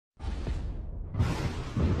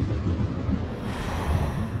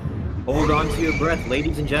Hold on to your breath,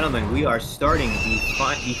 ladies and gentlemen. We are starting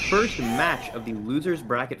the first match of the losers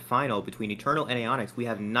bracket final between Eternal and Eonix. We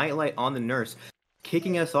have Nightlight on the Nurse,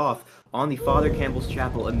 kicking us off on the Father Campbell's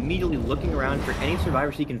Chapel, immediately looking around for any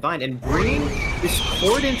survivors he can find and bringing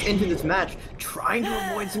discordance into this match, trying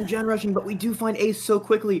to avoid some gen rushing, but we do find Ace so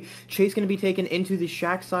quickly. Chase going to be taken into the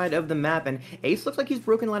shack side of the map, and Ace looks like he's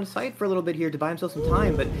broken line of sight for a little bit here to buy himself some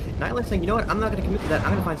time, but Nightlight's saying, you know what, I'm not going to commit to that, I'm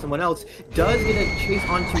going to find someone else. Does get a chase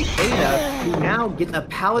onto Ada, who now gets a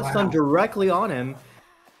pallet stun directly on him.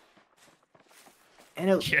 And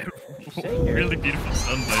really beautiful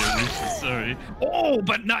stun by Alicia, sorry. Oh,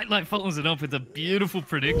 but Nightlight follows it up with a beautiful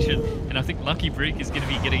prediction. And I think Lucky Break is going to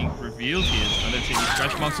be getting revealed here. I don't see any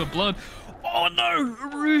scratch marks of blood. Oh no,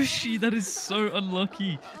 Arushi, that is so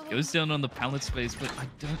unlucky. Goes down on the pallet space, but I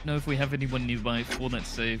don't know if we have anyone nearby for that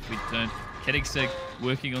save. We don't. Kenixeg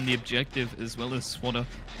working on the objective as well as Swatter.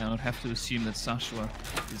 And I would have to assume that Sashua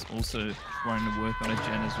is also trying to work on a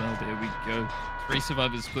gen as well. There we go. 3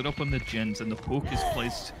 survivors split up on the gens, and the hook is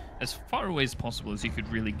placed as far away as possible as you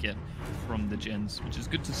could really get from the gens, which is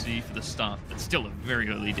good to see for the start, but still a very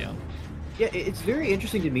early down. Yeah, it's very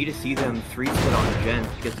interesting to me to see them 3 split on the gens,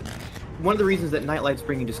 because one of the reasons that Nightlight's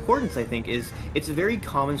bringing discordance, I think, is it's a very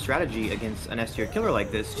common strategy against an S-tier killer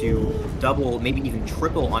like this to double, maybe even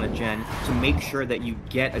triple on a gen to make sure that you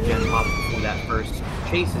get a gen pop before that first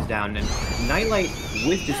chase is down. And Nightlight,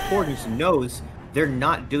 with discordance, knows they're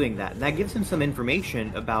not doing that. And that gives him some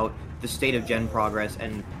information about the state of gen progress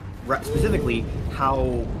and specifically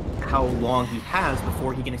how long he has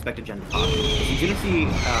before he can expect a gen pop. So you're going to see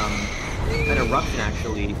an eruption,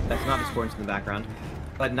 actually. That's not discordance in the background.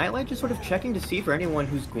 But Nightlight just sort of checking to see for anyone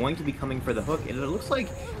who's going to be coming for the hook, and it looks like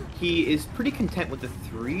he is pretty content with the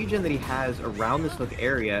 3 gen that he has around this hook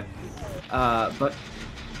area. But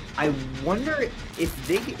I wonder if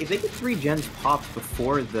they get 3 gens popped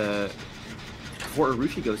before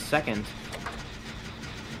Arushi goes second,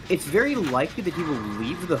 it's very likely that he will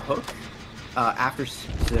leave the hook after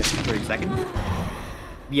 30 seconds.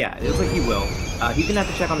 Yeah, it looks like he will. He's going to have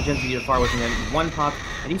to check on the gens either far away from him. 1 pop,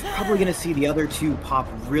 and he's probably going to see the other 2 pop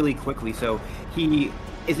really quickly. So he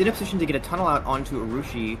is in a position to get a tunnel out onto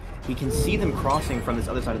Arushi. He can see them crossing from this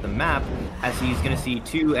other side of the map as he's going to see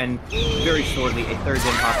 2 and very shortly a 3rd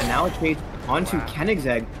gen pop. And now a chase onto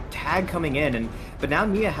Kenixeg, tag coming in, but now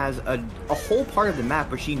Nia has a whole part of the map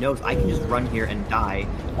where she knows I can just run here and die.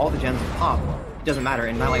 All the gens will pop. It doesn't matter,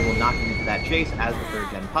 and Nightlight will knock him into that chase as the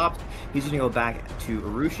 3rd gen pops. He's going to go back to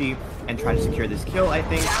Arushi and try to secure this kill, I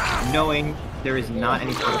think, knowing there is not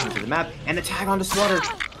any progress to the map. And a tag onto Swatter.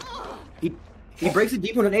 He breaks a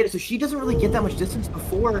deep wound on Ada, so she doesn't really get that much distance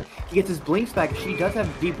before he gets his blinks back. She does have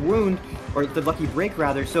deep wound, or the lucky break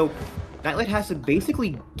rather, so Nightlight has to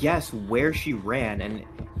basically guess where she ran, and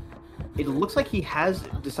it looks like he has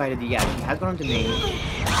decided that, yeah, she has gone onto main,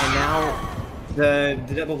 and now the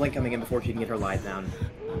double blink coming in before she can get her live down.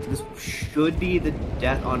 This should be the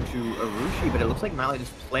death onto Arushi, but it looks like Nightlight is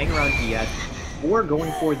playing around DS or going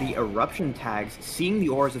for the eruption tags, seeing the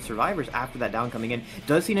auras of survivors after that down coming in.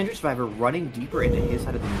 Does see an injured survivor running deeper into his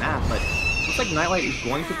side of the map, but looks like Nightlight is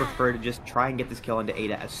going to prefer to just try and get this kill into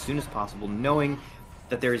Ada as soon as possible, knowing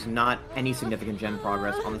that there is not any significant gen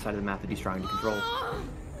progress on the side of the map that he's trying to control.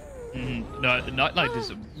 No, the Nightlight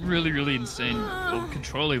is a really insane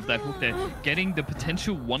control of that hook there. Getting the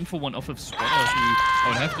potential 1-for-1 off of Swatter, who I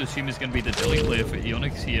would have to assume is going to be the Delhi player for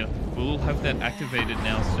Eonix here. We'll have that activated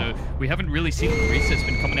now, so we haven't really seen the resets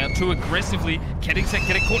been coming out too aggressively. Kenixeg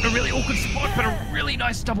getting caught in a really awkward spot, but a really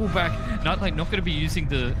nice double back. Nightlight not going to be using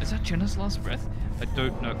the... Is that Jenna's last breath? I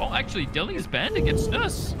don't know. Oh, actually, Delhi is banned against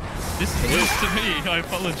Nurse. This is news to me. I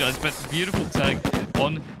apologize, but beautiful tag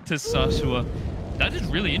on to Sashua. That is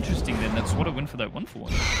really interesting then. That's what I went for that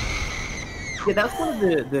 1-for-1. Yeah, that's one of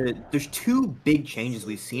there's 2 big changes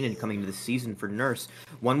we've seen in coming into the season for Nurse.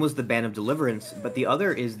 One was the ban of Deliverance, but the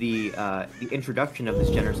other is the introduction of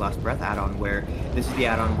this Jenner's Last Breath add-on, where this is the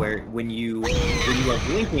add-on where when you are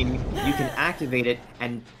blinking, you can activate it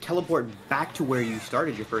and teleport back to where you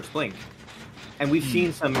started your first blink. And we've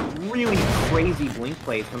seen some really crazy blink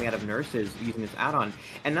plays coming out of Nurses using this add-on.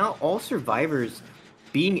 And now all survivors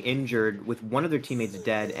being injured with one of their teammates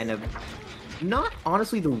dead and not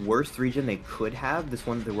honestly the worst 3 gen they could have. This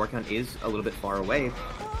one that they're working on is a little bit far away.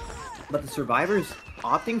 But the survivors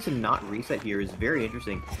opting to not reset here is very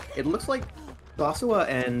interesting. It looks like Sashua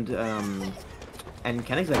and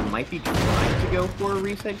Kenixeg might be trying to go for a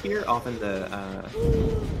reset here off in the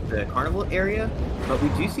carnival area, but we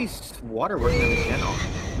do see Swatter working on the gen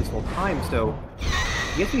this whole time, so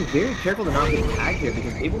he has to be very careful to not get tagged here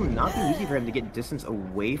because it will not be easy for him to get distance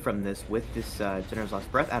away from this with this Generous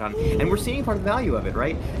Last Breath add-on. And we're seeing part of the value of it,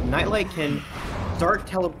 right? Nightlight can start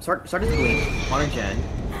his blink on a gen,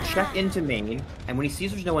 check into main, and when he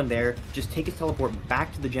sees there's no one there, just take his teleport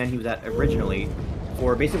back to the gen he was at originally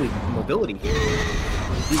for basically mobility here.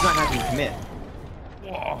 He's not having to commit.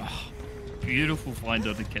 Whoa. Beautiful find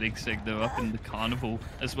on the Eonix though, up in the Carnival,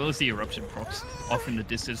 as well as the Eruption procs off in the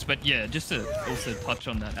distance. But yeah, just to also touch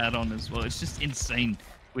on that add-on as well, it's just insane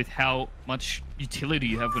with how much utility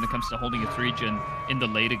you have when it comes to holding a 3-gen in the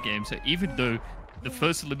later game. So even though the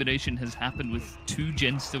first elimination has happened with 2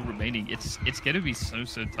 gens still remaining, it's going to be so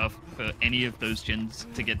tough for any of those gens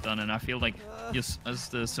to get done. And I feel like as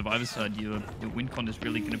the Survivor side, your win con is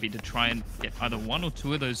really going to be to try and get either 1 or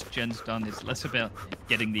 2 of those gens done. It's less about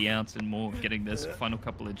getting the outs and more getting those final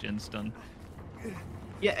couple of gens done.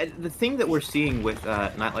 Yeah, the thing that we're seeing with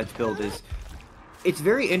Nightlight's build is it's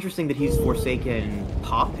very interesting that he's forsaken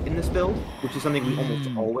Pop in this build, which is something we almost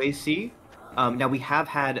always see. Now, we have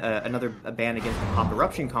had another ban against the Pop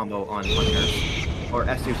Eruption combo on Nurse, or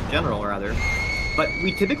S-Tiers in general, rather. But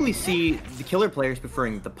we typically see the killer players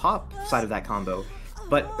preferring the Pop side of that combo.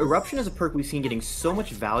 But Eruption is a perk we've seen getting so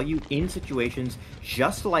much value in situations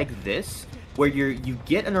just like this, where you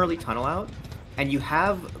get an early tunnel out, and you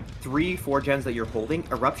have 3-4 gens that you're holding.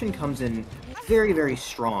 Eruption comes in very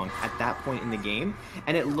strong at that point in the game,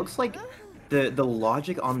 and it looks like the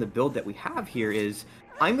logic on the build that we have here is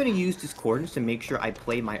I'm going to use Discordance to make sure I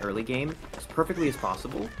play my early game as perfectly as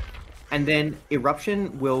possible, and then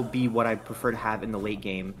Eruption will be what I prefer to have in the late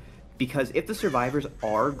game, because if the survivors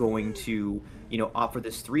are going to, opt for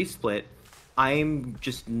this 3 split, I'm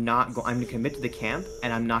just not I'm going to commit to the camp,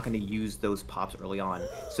 and I'm not going to use those pops early on.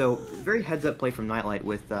 So very heads up play from Nightlight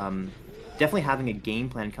with definitely having a game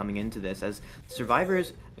plan coming into this, as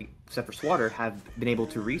survivors, except for Swatter, have been able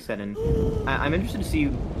to reset, and I'm interested to see,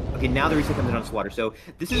 okay, now the reset comes in on Swatter, so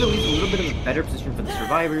this is at least a little bit of a better position for the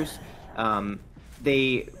survivors.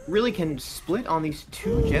 They really can split on these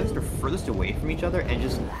 2 gens that are furthest away from each other and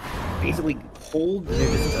just basically hold their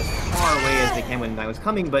distance as far away as they can when Night was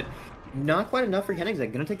coming, but not quite enough for Eonix.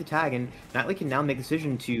 Gonna take the tag, and Nightlight can now make the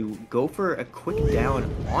decision to go for a quick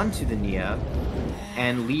down onto the Nia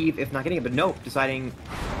and leave if not getting it, but no, deciding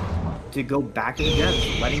to go back to the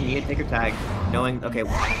gens, letting Nia take her tag, knowing, okay,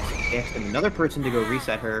 they have another person to go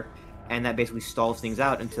reset her, and that basically stalls things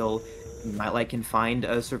out until Nightlight can find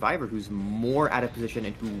a survivor who's more out of position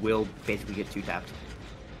and who will basically get 2-tapped.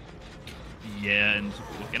 Yeah, and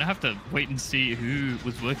we're gonna have to wait and see who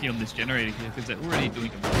was working on this generator here, because they're already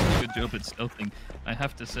doing a really good job at stealthing. I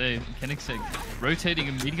have to say, Eonix rotating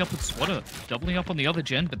and meeting up with Swatter, doubling up on the other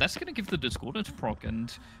gen, but that's gonna give the Discordance proc,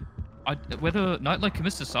 and whether Nightlight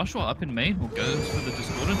commits to Sashua up in main or goes for the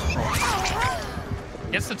Discordance proc.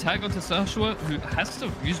 Gets the tag onto Sashua, who has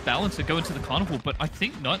to use balance to go into the Carnival, but I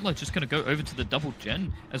think Nightlight's just going to go over to the double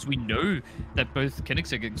gen, as we know that both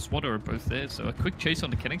Eonix and Swatter are both there. So a quick chase on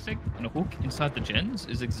the Eonix and a hook inside the gens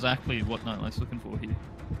is exactly what Nightlight's looking for here.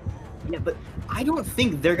 Yeah, but I don't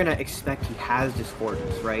think they're going to expect he has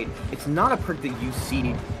Discordance, right? It's not a perk that you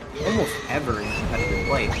see almost ever in competitive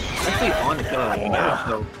play, especially on a Nurse.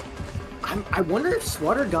 So I wonder if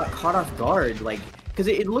Swatter got caught off guard, because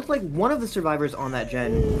it looked like one of the survivors on that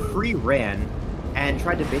gen pre-ran and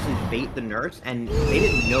tried to basically bait the Nurse, and they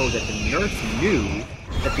didn't know that the Nurse knew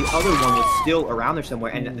that the other one was still around there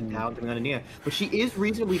somewhere, and now coming on Nia. But she is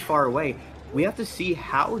reasonably far away. We have to see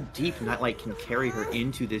how deep Nightlight can carry her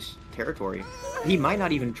into this territory. He might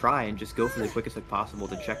not even try and just go for the quickest like possible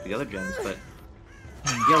to check the other gens, but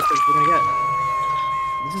yeah, let's see what we're gonna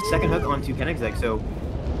get. This is second hook onto Eonix, so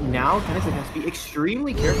now Eonix has to be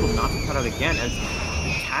extremely careful not to cut out again, as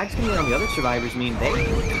the tags coming on the other survivors mean they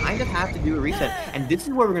kind of have to do a reset. And this is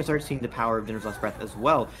where we're going to start seeing the power of Dinner's Last Breath as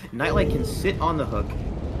well. Nightlight can sit on the hook,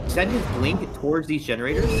 send his blink towards these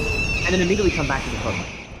generators, and then immediately come back to the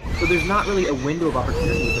hook. So there's not really a window of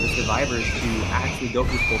opportunity for the survivors to actually go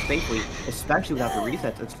through this pull safely, especially without the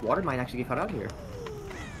resets, and Swatter might actually get caught out here.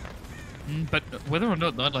 But whether or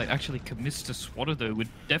not Nightlight actually commits to Swatter, though, would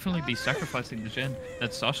definitely be sacrificing the gen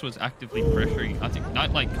that Sasha was actively pressuring. I think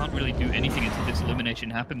Nightlight can't really do anything until this elimination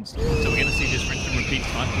happens. So we're going to see this rinse and repeat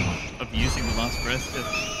cycle of using the last breath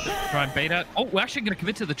to try and bait out. Oh, we're actually going to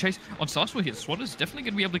commit to the chase on Sasha here. Swatter's definitely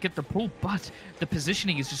going to be able to get the pull, but the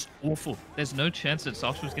positioning is just awful. There's no chance that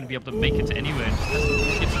Sasha's going to be able to make it to anywhere. Just has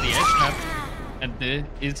to get to the edge now. And there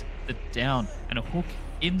is the down and a hook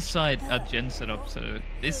inside our gen setup. So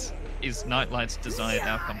this is Nightlight's desired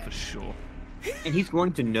outcome for sure. And he's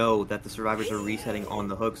going to know that the survivors are resetting on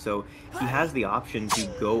the hook, so he has the option to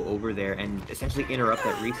go over there and essentially interrupt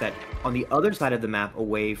that reset on the other side of the map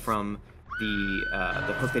away from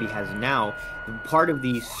the hook that he has now. Part of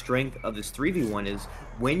the strength of this 3v1 is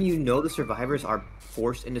when you know the survivors are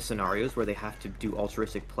forced into scenarios where they have to do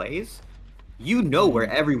altruistic plays, you know where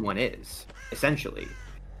everyone is, essentially.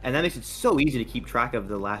 And that makes it so easy to keep track of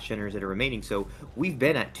the last geners that are remaining. So we've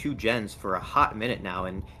been at 2 gens for a hot minute now,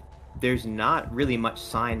 and there's not really much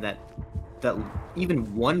sign that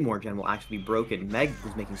even one more gen will actually be broken. Meg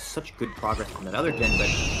was making such good progress on that other gen, but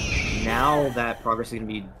now that progress is going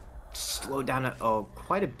to be slowed down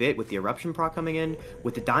quite a bit with the eruption proc coming in,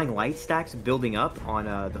 with the dying light stacks building up on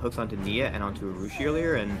the hooks onto Nia and onto Arushi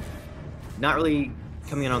earlier, and not really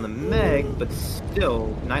coming in on the Meg, but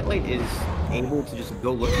still, Nightlight is able to just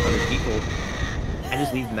go look for other people and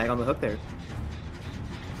just leave Meg on the hook there.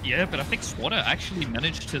 Yeah, but I think Swatter actually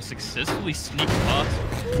managed to successfully sneak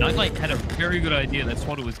past. Nightlight had a very good idea that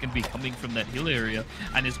Swatter was going to be coming from that hill area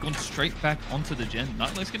and has gone straight back onto the gen.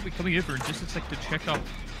 Nightlight's going to be coming over in just a sec to check up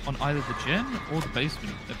on either the gen or the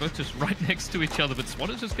basement. They're both just right next to each other, but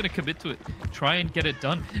Swatter's just going to commit to it, try and get it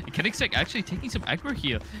done. And Koenigsegg actually taking some aggro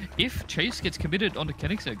here. If Chase gets committed onto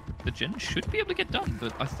Koenigsegg, the gen should be able to get done,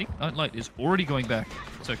 but I think Nightlight is already going back.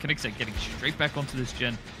 So Koenigsegg getting straight back onto this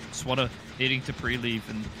gen. Swatter needing to pre-leave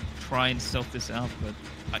and try and stealth this out, but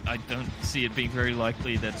I don't see it being very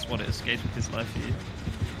likely that Swatter escapes with his life here.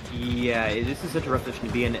 Yeah, this is such a rough position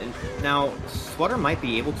to be in. And now, Swatter might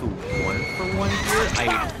be able to 1-for-1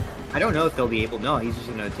 here. I don't know if they'll be able. No, he's just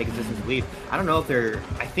going to take assistance lead. I don't know if they're.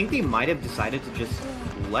 I think they might have decided to just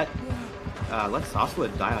let Sasula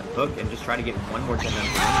die on hook and just try to get one more 10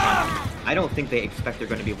 down. I don't think they expect they're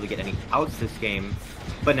going to be able to get any outs this game.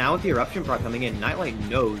 But now with the eruption proc coming in, Nightlight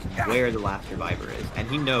knows where the last survivor is, and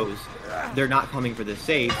he knows they're not coming for this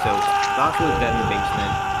save. So Sasula's dead in the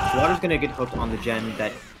basement. Swatter's going to get hooked on the gen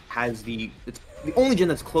that has it's the only gen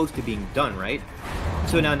that's close to being done, right?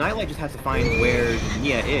 So now Nightlight just has to find where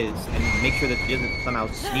Nia is and make sure that he doesn't somehow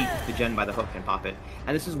sneak the gen by the hook and pop it.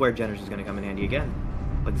 And this is where Jenners is going to come in handy again.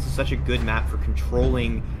 Like, this is such a good map for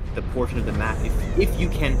controlling the portion of the map if you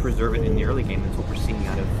can preserve it in the early game. That's what we're seeing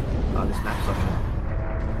out of this map selection.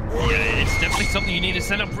 Yeah, it's definitely something you need to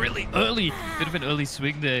set up really early. Bit of an early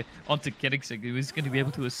swing there onto Koenigsegg, who is going to be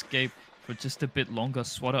able to escape for just a bit longer.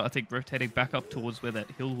 Swatter, I think, rotating back up towards where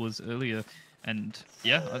that hill was earlier. And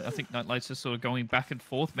yeah, I think Nightlight's just sort of going back and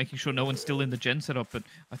forth, making sure no one's still in the gen setup. But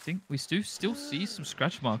I think we do still see some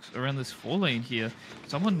scratch marks around this 4 lane here.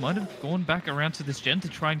 Someone might have gone back around to this gen to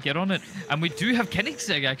try and get on it. And we do have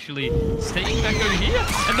Koenigsegg actually staying back over here.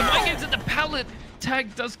 And the mind games at the pallet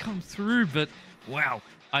tag does come through. But wow,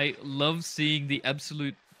 I love seeing the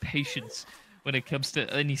absolute patience when it comes to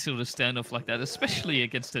any sort of standoff like that, especially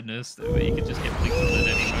against a nurse, though, where you can just get blinked on at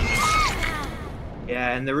any moment.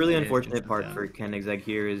 Yeah, and the really unfortunate part for Koenigsegg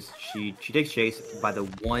here is she takes chase by the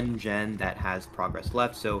 1 gen that has progress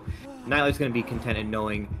left. So Nightlight's going to be content in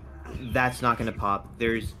knowing that's not going to pop.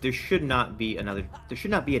 There should not be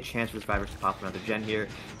a chance for survivors to pop another gen here.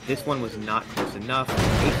 This one was not close enough.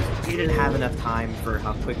 Aces didn't have enough time for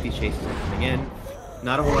how quick these chases are coming in.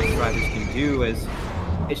 Not a whole lot of survivors can do, as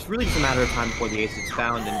it's really just a matter of time before the ace is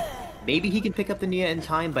found, and maybe he can pick up the Nia in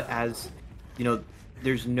time, but as you know,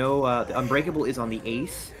 there's no the Unbreakable is on the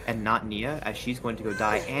ace and not Nia, as she's going to go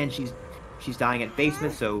die, and she's dying at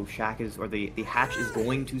basement, so Shack is, or the hatch is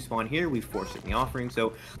going to spawn here. We've forced it in the offering.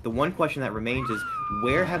 So the one question that remains is,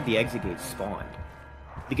 where have the exit gates spawned?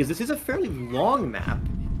 Because this is a fairly long map,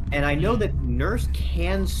 and I know that Nurse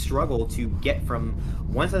can struggle to get from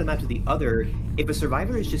one side of the map to the other. If a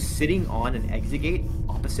survivor is just sitting on an exit gate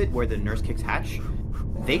opposite where the Nurse kicks hatch,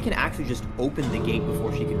 they can actually just open the gate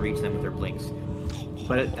before she can reach them with her blinks.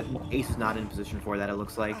 But Ace is not in position for that, it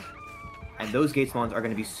looks like. And those gate spawns are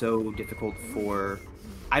going to be so difficult for...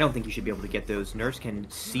 I don't think you should be able to get those. Nurse can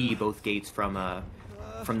see both gates from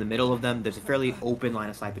the middle of them. There's a fairly open line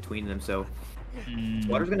of sight between them, so...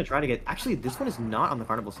 Swatter's going to try to get... Actually, this one is not on the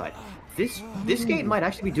Carnival side. This gate might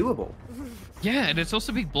actually be doable. Yeah, and it's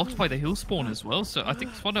also being blocked by the hill spawn as well, so I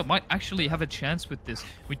think Swatter might actually have a chance with this.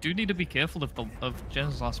 We do need to be careful of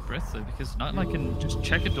Jen's last breath, though, because Nightlight can just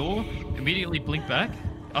check a door, immediately blink back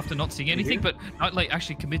after not seeing anything, but Nightlight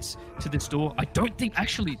actually commits to this door. I don't think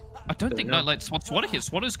Nightlight spots Swatter here.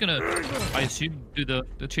 Swatter's going to, I assume, do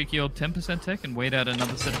the cheeky old 10% tech and wait out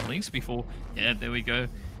another set of blinks before... Yeah, there we go.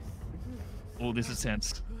 Oh, this is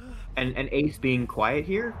tense. And Ace being quiet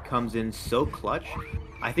here comes in so clutch.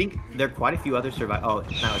 I think there are quite a few other survivors. Oh,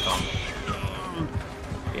 now it's on.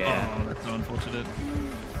 Yeah. Oh, that's so unfortunate.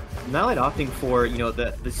 Nightlight opting for, you know,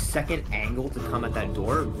 the second angle to come at that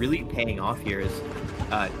door, really paying off here is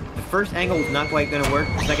the first angle is not quite going to work,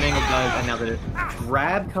 the second angle does, and now the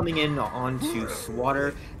grab coming in onto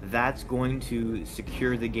Swatter, that's going to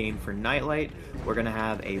secure the game for Nightlight. We're going to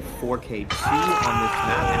have a 4K2 on this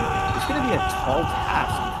map, and it's going to be a tall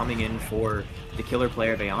task coming in for the killer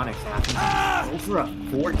player of Eonix, having over a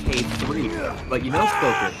 4K3. But you know,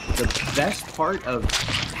 Spoker, the best part of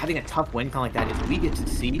having a tough win con like that is we get to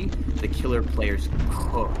see the killer players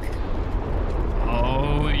cook.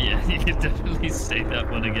 Oh yeah, you can definitely say that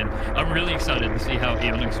one again. I'm really excited to see how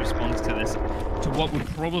Eonix responds to this, to what would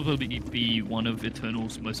probably be one of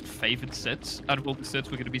Eternal's most favored sets out of all the sets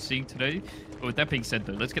we're going to be seeing today. But with that being said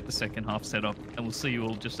though, let's get the second half set up, and we'll see you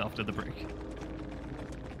all just after the break.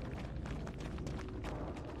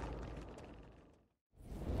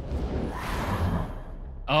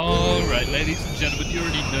 Alright, ladies and gentlemen, you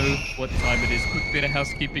already know what time it is. Quick bit of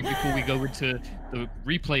housekeeping before we go into the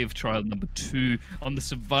replay of trial number 2. On the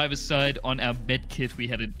survivor side, on our med kit, we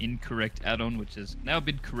had an incorrect add-on, which has now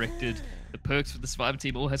been corrected. The perks for the survivor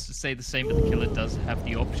team all has to stay the same, but the killer does have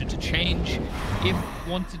the option to change if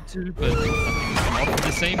wanted to, but nothing can offer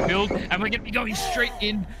the same build. And we're going to be going straight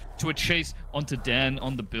in to a chase onto Dan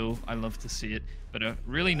on the bill. I love to see it. But a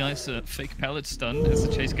really nice fake pallet stun as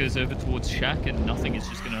the chase goes over towards Shaq, and nothing is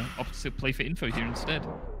just going to opt to play for info here instead.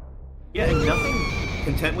 Yeah, and nothing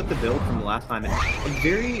content with the build from the last time, and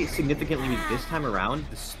very significantly this time around,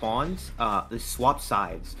 the spawns, the swap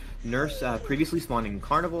sides. Nurse previously spawned in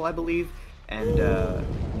Carnival, I believe, and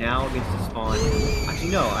now gets to spawn.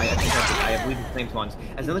 Actually, no, I believe it's the same spawns.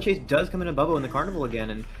 As another chase does come into Bubbo in the Carnival again,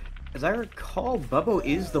 and as I recall, Bubbo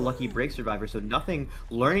is the lucky break survivor, so nothing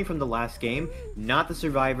learning from the last game, not the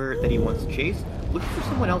survivor that he wants to chase. Looking for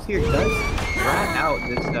someone else here, does rat out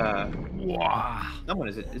this, wow. Someone,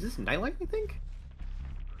 is this Nightlight, I think?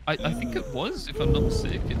 I think it was, if I'm not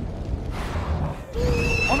mistaken.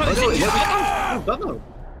 Oh no, it's Bubbo!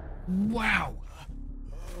 Wow!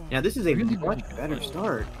 Now this is a much better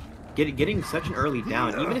start. Getting such an early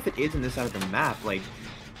down, even if it is in this side of the map, like,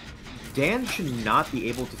 Dan should not be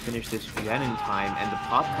able to finish this gen in time, and the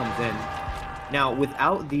pop comes in. Now,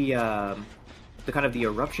 without the kind of the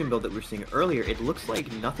eruption build that we were seeing earlier, it looks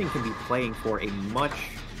like nothing can be playing for a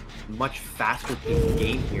much faster paced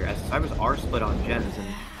game here, as survivors are split on gens,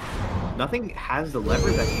 and nothing has the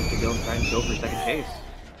leverage I think to go and try and go for a second chase.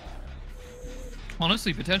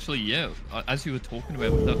 Honestly, potentially, yeah. As you were talking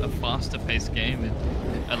about, with a faster paced game, it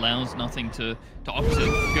allows nothing to opt to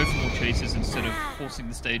go for more chases instead of forcing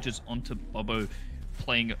the stages onto Bubbo,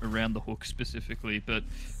 playing around the hook specifically. But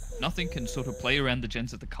nothing can sort of play around the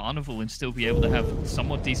gens at the Carnival and still be able to have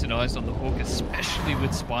somewhat decent eyes on the hook, especially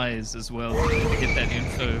with spies as well, to get that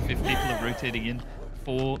info if people are rotating in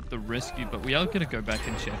for the rescue. But we are going to go back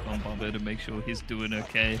and check on Bubba to make sure he's doing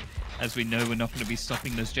okay. As we know, we're not going to be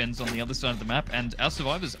stopping those gens on the other side of the map, and our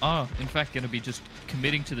survivors are in fact going to be just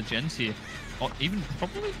committing to the gens here. Or even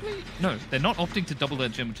probably, no, they're not opting to double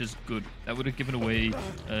that gen, which is good. That would have given away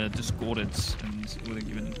discordance and would have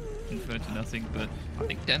given info to nothing. But I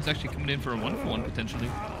think Dan's actually coming in for a 1-for-1 potentially.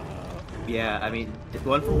 Yeah, I mean,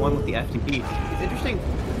 1-for-1 with the FTP. It's interesting.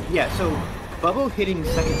 Yeah, so Bubbo hitting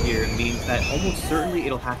second here means that almost certainly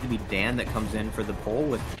it'll have to be Dan that comes in for the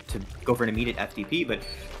pull to go for an immediate FTP, but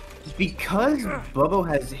because Bubbo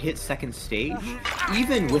has hit second stage,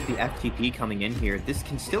 even with the FTP coming in here, this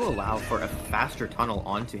can still allow for a faster tunnel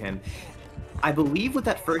onto him. I believe with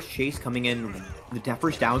that first chase coming in, the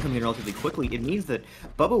first down coming in relatively quickly, it means that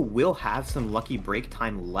Bubbo will have some lucky break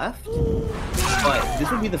time left, but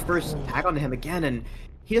this will be the first tag onto him again, and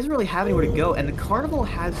he doesn't really have anywhere to go, and the Carnival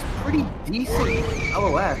has pretty decent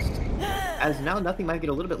LOS, as now nothing might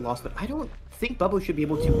get a little bit lost, but I don't think Bubbo should be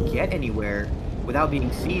able to get anywhere without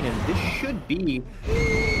being seen, and this should be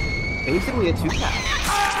basically a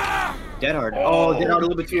 2-tap. Dead hard. Oh, dead hard a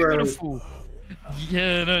little bit too early.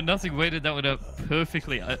 Yeah, no, nothing weighted that one up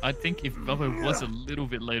perfectly. I think if Bubbo was a little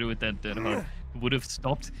bit later with that dead hard, would have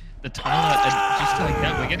stopped the tunnel, and just like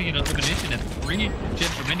that, we're getting an elimination and 3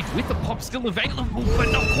 gens remaining with the pop still available, but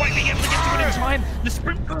not quite being able to get to it in time. The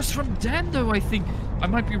sprint burst from Dan, though, I think. I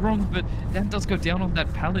might be wrong, but Dan does go down on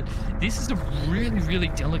that pallet. This is a really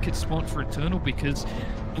delicate spot for Eternal, because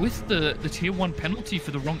with the tier 1 penalty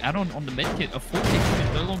for the wrong add-on on the medkit, a 4th gen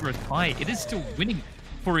is no longer a tie. It is still winning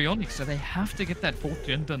for Eonix, so they have to get that 4th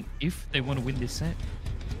gen done if they want to win this set.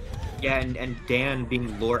 Yeah, and Dan,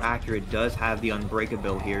 being lore accurate, does have the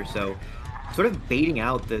unbreakable here, so sort of baiting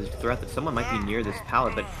out the threat that someone might be near this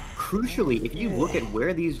pallet. But crucially, if you look at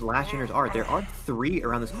where these last geners are, there are 3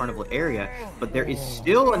 around this Carnival area, but there is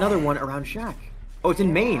still another one around Shaq. Oh, it's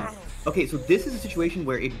in main. Okay, so this is a situation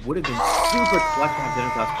where it would have been super clutch to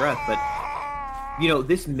have Zenithos Breath, but you know,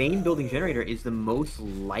 this main building generator is the most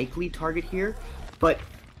likely target here. But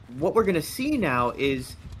what we're gonna see now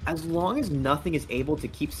is, as long as nothing is able to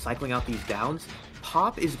keep cycling out these downs,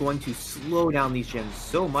 Pop is going to slow down these gens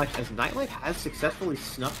so much, as Nightlight has successfully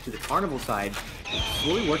snuffed to the Carnival side,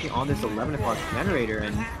 slowly working on this 11 o'clock generator,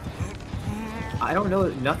 and I don't know,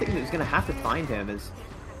 nothing is going to have to find him,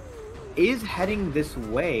 is heading this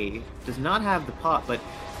way, does not have the pop, but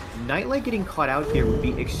Nightlight getting caught out here would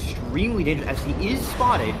be extremely dangerous, as he is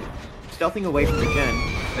spotted, stealthing away from the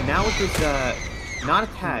gen, but now with this, not a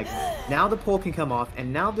tag, now the pole can come off,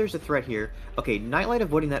 and now there's a threat here. Okay, Nightlight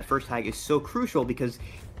avoiding that first tag is so crucial, because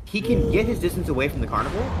he can get his distance away from the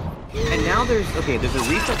Carnival, and now there's a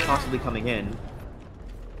reset possibly coming in,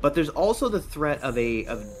 but there's also the threat of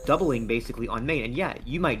doubling basically on main, and yeah,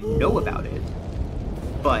 you might know about it,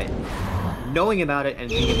 but knowing about it and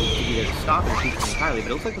being able to be there to stop it keeps them entirely,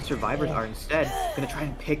 but it looks like the survivors are instead going to try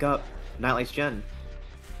and pick up Nightlight's gen.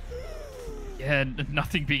 Yeah,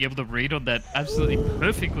 nothing being able to read on that absolutely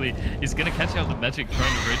perfectly is going to catch out the Magic,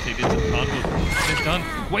 trying to rotate into the Carnival. They're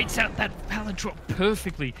done. Waits out that pallet drop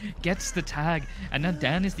perfectly, gets the tag, and now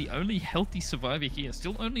Dan is the only healthy survivor here.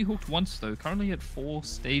 Still only hooked once though, currently at 4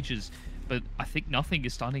 stages. But I think nothing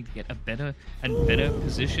is starting to get a better and better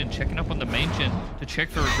position. Checking up on the main gen to check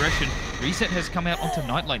for regression. Reset has come out onto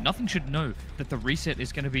Nightlight. Nothing should know that the reset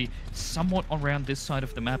is going to be somewhat around this side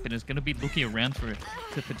of the map and is going to be looking around for it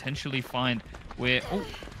to potentially find where... Oh,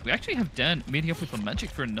 we actually have Dan meeting up with the Magic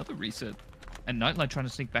for another reset. And Nightlight trying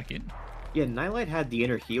to sneak back in. Yeah, Nightlight had the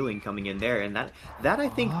inner healing coming in there, and that I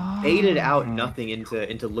think baited out nothing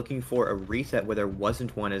into looking for a reset where there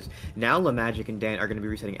wasn't one, as now LaMagic and Dan are going to be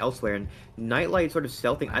resetting elsewhere, and Nightlight sort of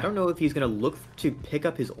stealthing. I don't know if he's going to look to pick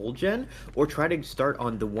up his old gen or try to start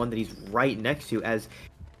on the one that he's right next to, as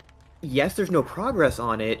yes, there's no progress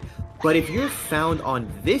on it, but if you're found on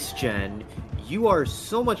this gen, you are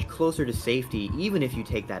so much closer to safety even if you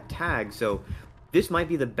take that tag, so this might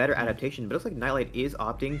be the better adaptation, but it looks like Nightlight is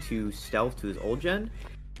opting to stealth to his old gen,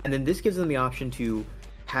 and then this gives them the option to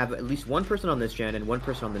have at least one person on this gen and one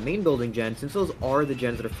person on the main building gen, since those are the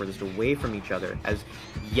gens that are furthest away from each other, as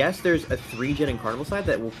yes, there's a 3-gen in Carnival side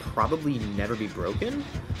that will probably never be broken,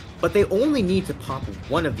 but they only need to pop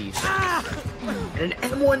one of these gens. And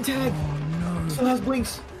an M1 tag! Oh, no. Still has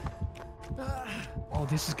blinks! Oh,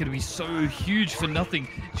 this is going to be so huge for nothing.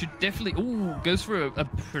 Should definitely... Ooh, goes for a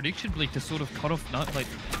prediction blink to sort of cut off Nightlight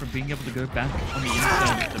from being able to go back on the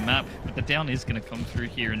inside of the map. But the down is going to come through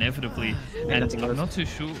here inevitably. And I'm not too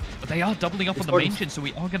sure. But they are doubling up on the main gen, so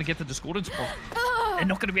we are going to get the Discordance proc. They're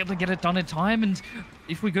not going to be able to get it done in time. And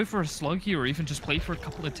if we go for a slug here, or even just play for a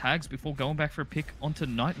couple of tags before going back for a pick onto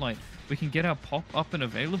Nightlight, we can get our pop up and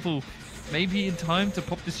available maybe in time to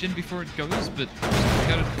pop this gen before it goes, but we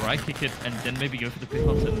got to dry kick it and then maybe go for the pick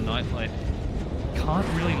onto Nightlight. Can't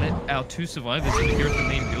really let our 2 survivors in here at the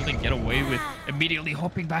main building get away with immediately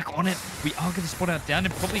hopping back on it. We are going to spot out Dan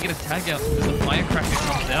and probably get a tag out as the firecracker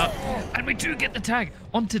comes out. And we do get the tag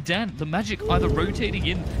onto Dan. The Magic either rotating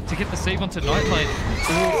in to get the save onto Nightlight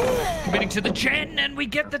or committing to the gen, and we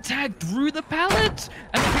get the tag through the pallet.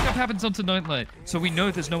 And the pickup happens onto Nightlight. So we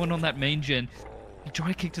know there's no one on that main gen. We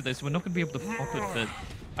dry kick to this. We're not going to be able to pop it, but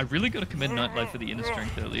I really got to commend Nightlight for the inner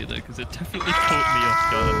strength earlier though, because it definitely caught me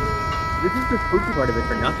off guard. This is the spooky part of it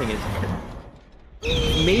for nothing, is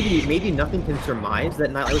maybe nothing can surmise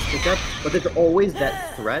that Nightlight was picked up, but there's always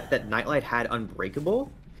that threat that Nightlight had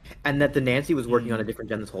Unbreakable, and that the Nancy was working on a different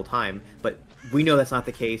gen this whole time, but we know that's not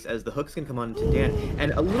the case, as the hooks can come on to Dan,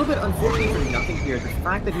 and a little bit unfortunately for nothing here, the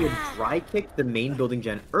fact that he had dry kicked the main building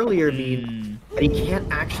gen earlier means that he can't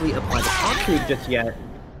actually apply the concrete just yet,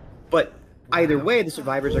 but either way, the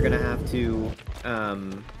survivors are going to have to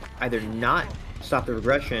either not stop the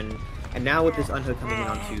regression. And now with this unhook coming in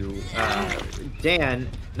onto Dan,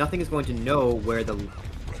 nothing is going to know where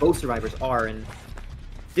both survivors are, and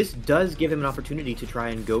this does give him an opportunity to try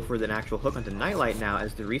and go for an actual hook onto Nightlight now,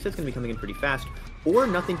 as the reset's going to be coming in pretty fast, or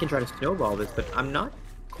nothing can try to snowball this, but I'm not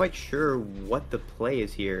quite sure what the play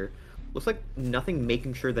is here. Looks like nothing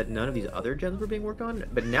making sure that none of these other gens were being worked on,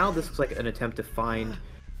 but now this looks like an attempt to find,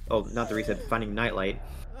 oh, not the reset, finding Nightlight.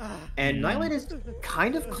 And Nightlight is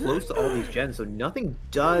kind of close to all these gens, so nothing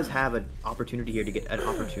does have an opportunity here to get an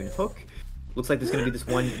opportune hook. Looks like there's going to be this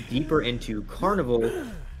one deeper into Carnival,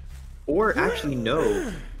 or actually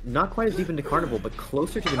no, not quite as deep into Carnival, but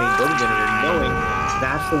closer to the main building generator, knowing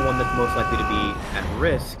that's the one that's most likely to be at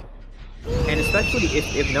risk. And especially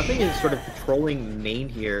if nothing is sort of patrolling main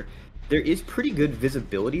here, there is pretty good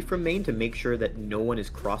visibility from main to make sure that no one is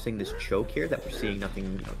crossing this choke here, that we're seeing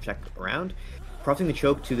nothing, check around. crossing the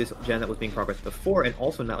choke to this gen that was being progressed before, and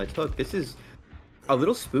also Nightlight's hook. This is a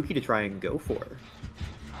little spooky to try and go for.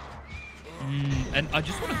 And I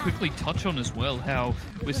just want to quickly touch on as well how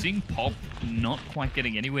we're seeing Pop not quite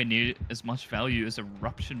getting anywhere near as much value as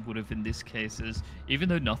Eruption would have in this case, as even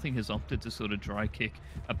though nothing has opted to sort of dry kick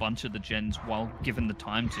a bunch of the gens while given the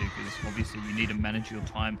time to, because obviously you need to manage your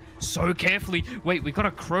time so carefully. Wait, we got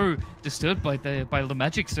a crow disturbed by the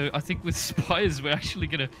magic, so I think with Spires we're actually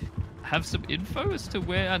going to have some info as to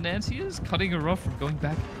where our Nancy is, cutting her off from going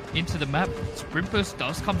back into the map. Sprint Burst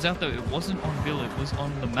comes out though. It wasn't on Bill, it was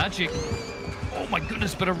on the magic. Oh my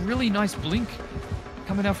goodness, but a really nice blink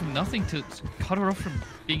coming out from nothing to cut her off from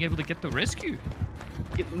being able to get the rescue.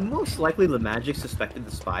 Most likely the Magic suspected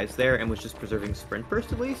the spies there and was just preserving Sprint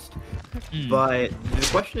Burst at least. But the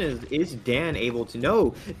question is Dan able to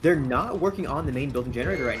know? They're not working on the main building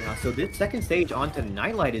generator right now, so this second stage onto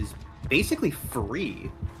Nightlight is basically free.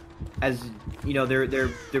 As you know,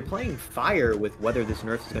 they're playing fire with whether this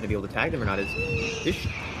nurse is going to be able to tag them or not. This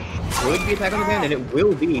could be a tag on the Dan, and it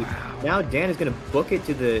will be. Now Dan is going to book it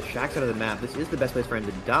to the shack side of the map. This is the best place for him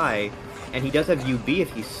to die, and he does have UB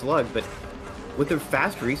if he's slugged, but with the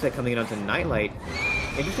fast reset coming in onto Nightlight,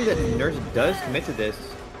 interesting that Nurse does commit to this,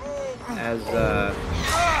 as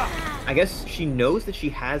I guess she knows that she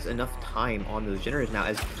has enough time on those generators now,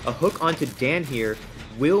 as a hook onto Dan here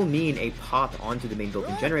will mean a pop onto the main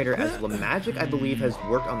building generator, as Magic, I believe, has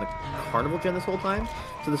worked on the Carnival gen this whole time,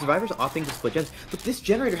 so the survivors opting to split gens. But this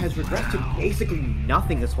generator has regressed to basically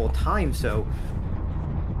nothing this whole time, so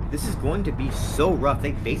this is going to be so rough.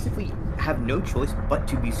 They basically have no choice but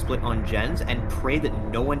to be split on gens and pray that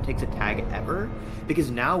no one takes a tag ever,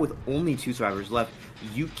 because now with only 2 survivors left,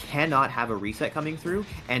 you cannot have a reset coming through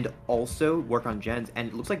and also work on gens, and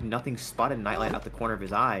it looks like nothing spotted Nightlight out the corner of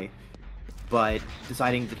his eye, but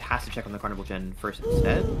deciding that it has to check on the Carnival gen first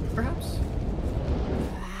instead, perhaps?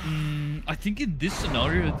 I think in this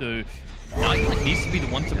scenario, though, Nightlight needs to be the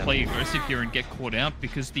one to play aggressive here and get caught out,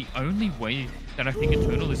 because the only way that I think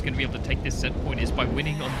Eternal is going to be able to take this set point is by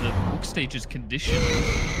winning on the book stage's condition,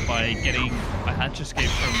 by getting a hatch escape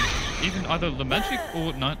from even either the Magic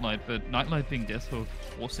or Nightlight, but Nightlight being Deathhawk,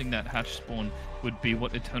 forcing that hatch spawn would be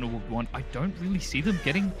what Eternal would want. I don't really see them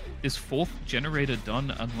getting this 4th generator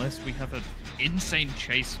done unless we have an insane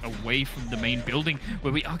chase away from the main building,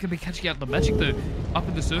 where we are going to be catching out the Magic though. Up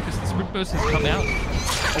in the circus, the Sprint Burst has come out.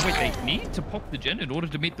 Oh wait, they need to pop the gen in order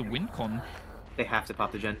to meet the win con. They have to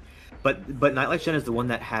pop the gen. But Nightlight's gen is the one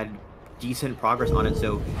that had decent progress on it,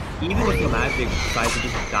 so even if the Magic decides to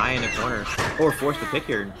just die in a corner or force the pick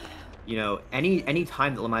here, you know, any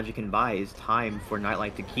time that Magic can buy is time for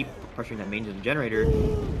Nightlight to keep pressuring that main generator.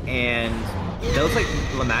 And that looks like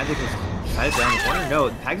Magic has decided down the corner. No,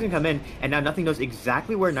 the tag's gonna come in, and now nothing knows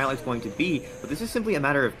exactly where Nightlight's going to be, but this is simply a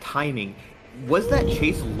matter of timing. Was that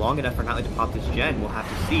chase long enough for Nightlight to pop this gen? We'll have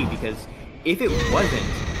to see, because if it wasn't,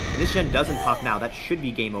 this gen doesn't pop now, that should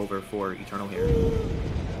be game over for Eternal here.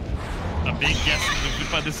 A big guess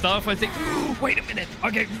movement by the staff, I think. Ooh, wait a minute.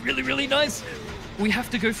 Okay, really nice. We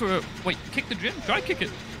have to go for a... Wait, kick the gen? Try kick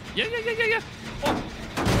it. Yeah. Oh,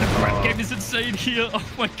 the grab game is insane here. Oh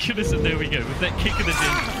my goodness, and there we go. With that kick of the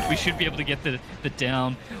gen, we should be able to get the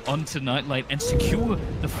down onto Nightlight and secure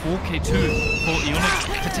the 4K2 for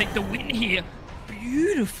Eonix to take the win here.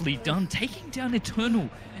 Beautifully done, taking down Eternal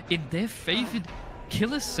in their favored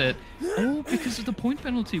killer set, all because of the point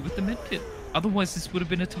penalty with the medkit. Otherwise, this would have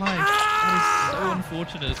been a tie. That is so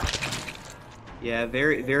unfortunate. Yeah,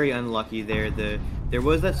 very unlucky there. There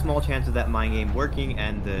was that small chance of that mind game working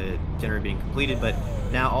and the generator being completed, but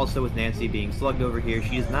now also with Nancy being slugged over here,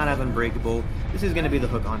 she does not have Unbreakable. This is going to be the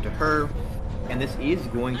hook onto her, and this is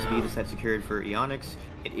going to be the set secured for Eonix.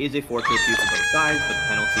 It is a 4K2 for both sides, but the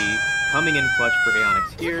penalty coming in clutch for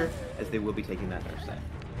Eonix here, as they will be taking that nurse set.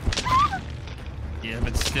 Yeah,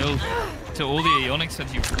 but still, to all the Eonix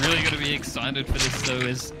fans, you've really got to be excited for this, though,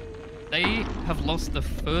 as they have lost the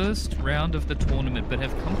first round of the tournament, but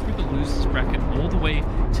have come through the losers bracket all the way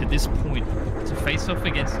to this point to face off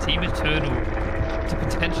against Team Eternal, to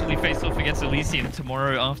potentially face off against Elysium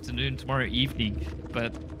tomorrow afternoon, tomorrow evening.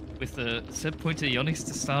 But with the set point to Eonix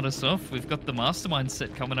to start us off, we've got the Mastermind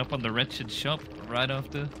set coming up on the Wretched Shop right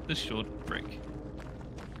after the short break.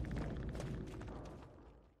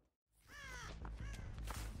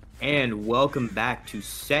 And welcome back to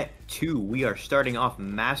set 2. We are starting off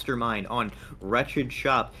Mastermind on Wretched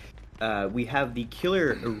Shop. We have the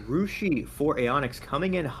killer Urushi for Eonix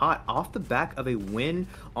coming in hot off the back of a win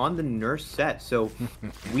on the Nurse set. So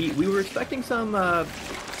we were expecting some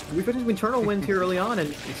internal wins here early on,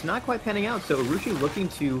 and it's not quite panning out. So Urushi looking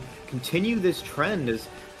to continue this trend, as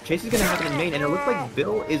Chase is going to happen in main, and it looks like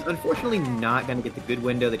Bill is unfortunately not going to get the good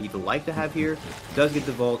window that he'd like to have here. Does get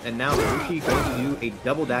the vault, and now Arushi going to do a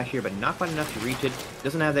double dash here, but not quite enough to reach it.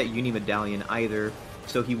 Doesn't have that uni medallion either,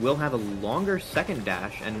 so he will have a longer second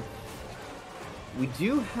dash, and we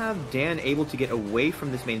do have Dan able to get away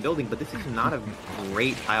from this main building, but this is not a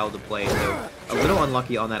great tile to play, so a little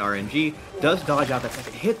unlucky on that RNG. Does dodge out that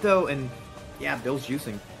second hit, though, and yeah, Bill's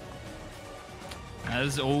juicing.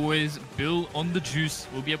 As always, Bill on the juice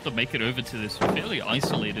will be able to make it over to this fairly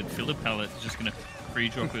isolated filler pallet. Just going to free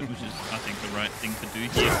drop it, which is, I think, the right thing to do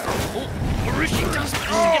here. Oh, Arushi does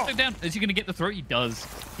manage to get down. Is he going to get the throw? He does.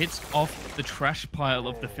 Hits off the trash pile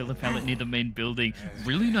of the filler pallet near the main building.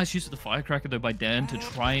 Really nice use of the firecracker, though, by Dan to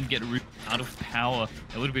try and get Arushi out of power.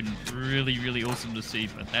 That would have been really, really awesome to see,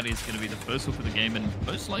 but that is going to be the first hook of the game, and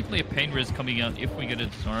most likely a pain res coming out if we get a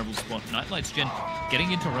desirable spot. Nightlight's gen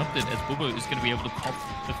getting interrupted as Bubbo is going to be able to pop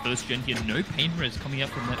the first gen here. No pain res coming out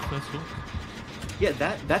from that first hook. Yeah,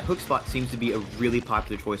 that hook spot seems to be a really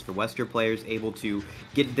popular choice for Wester players, able to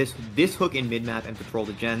get this hook in mid-map and patrol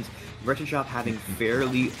the gens. Merchant Shop having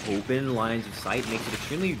fairly open lines of sight makes it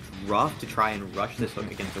extremely rough to try and rush this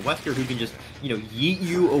hook against the Wester, who can just, you know, yeet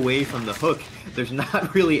you away from the hook. There's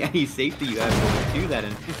not really any safety you have to do that,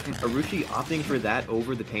 and Arushi opting for that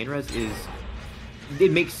over the pain res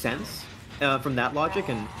it makes sense from that logic,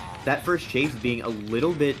 and that first chase being a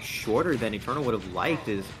little bit shorter than Eternal would have liked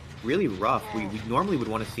is really rough. We normally would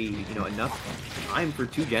want to see, you know, enough time for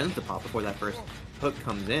 2 gens to pop before that first hook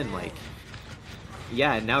comes in. Like,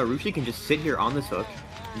 yeah, now Arushi can just sit here on this hook,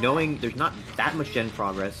 knowing there's not that much gen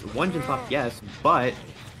progress. 1 gen pop, yes, but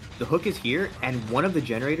the hook is here, and one of the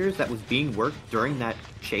generators that was being worked during that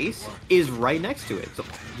chase is right next to it. So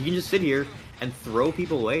you can just sit here and throw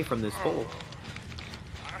people away from this hole.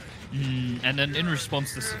 And then in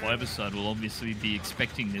response, the Survivor side will obviously be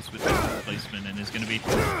expecting this with the placement and is going to be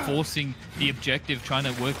forcing the objective, trying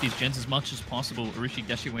to work these gens as much as possible. Arushi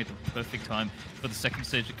dashing away at the perfect time for the second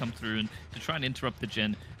stage to come through and to try and interrupt the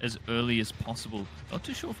gen as early as possible. Not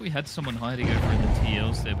too sure if we had someone hiding over in the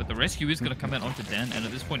TLs there, but the rescue is going to come out onto Dan, and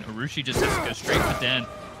at this point Arushi just has to go straight for Dan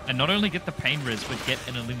and not only get the pain res, but get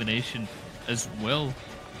an elimination as well.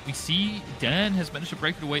 We see Dan has managed to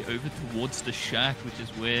break it away over towards the shack, which is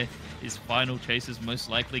where his final chase is most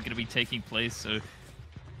likely going to be taking place. So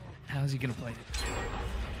how's he going to play it?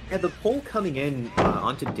 Yeah, the pull coming in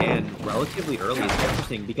onto Dan relatively early is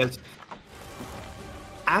interesting because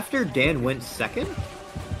after Dan went second,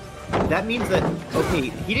 that means that, okay,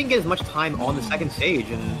 he didn't get as much time on the second stage,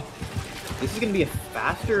 and this is going to be a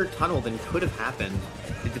faster tunnel than could have happened.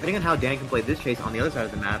 Depending on how Dan can play this chase on the other side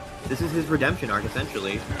of the map, this is his redemption arc,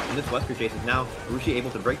 essentially. And this Wester chase is now Arushi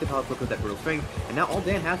able to break the pallet with that brutal strength, and now all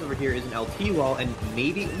Dan has over here is an LT wall, and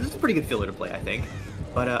maybe, this is a pretty good filler to play, I think.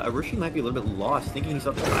 But Arushi might be a little bit lost, thinking he's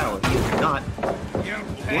off the tile. He is not.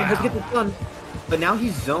 Dan has to get this done, but now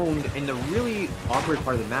he's zoned in the really awkward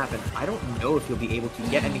part of the map, and I don't know if he'll be able to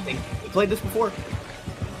get anything. He played this before.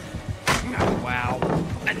 Wow.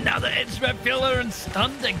 Another edge map filler and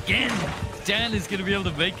stunned again. Dan is going to be able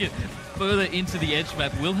to make it further into the edge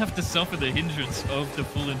map. We'll have to suffer the hindrance of the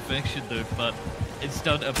full infection though, but it's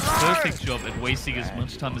done a perfect job at wasting as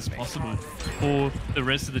much time as possible for the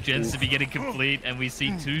rest of the gens to be getting complete, and we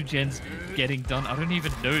see 2 gens getting done. I don't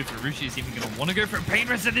even know if Arushi is even going to want to go for a pain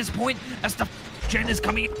rest at this point as the gen is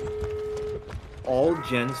coming in. All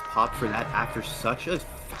gens popped for that after such a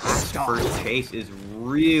fast first chase is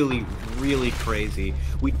really, really crazy.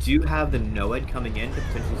 We do have the Noed coming in to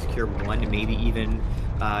potentially secure 1, maybe even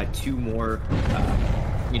 2 more,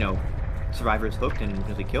 you know, survivors hooked and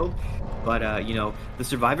potentially killed. But, you know, the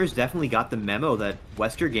survivors definitely got the memo that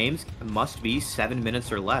Wester games must be 7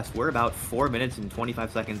 minutes or less. We're about 4 minutes and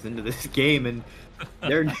 25 seconds into this game, and they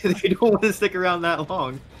don't want to stick around that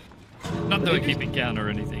long. Not that we're keeping count or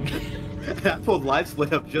anything. I pulled live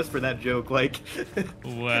split up just for that joke, like.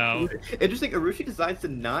 Wow. Interesting, Arushi decides to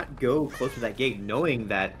not go close to that gate, knowing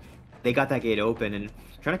that they got that gate open and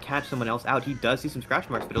trying to catch someone else out. He does see some scratch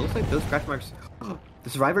marks, but it looks like those scratch marks, the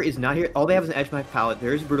survivor is not here. All they have is an edge knife pallet.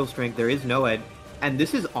 There is brutal strength. There is no ed. And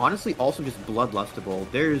this is honestly also just bloodlustable.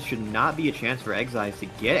 There should not be a chance for Exize to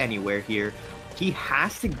get anywhere here. He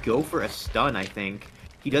has to go for a stun, I think.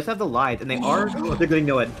 He does have the light, and they're getting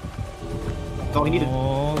no ed. That's all he needed.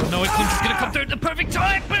 Oh, no, it's just gonna come through at the perfect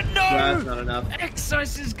time, but no! That's not enough.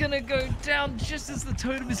 Exize is gonna go down just as the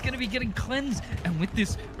totem is gonna be getting cleansed. And with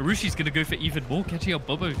this, Arushi's gonna go for even more, catching out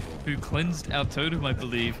Bobo, who cleansed our totem, I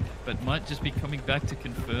believe, but might just be coming back to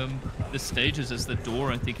confirm the stages, as the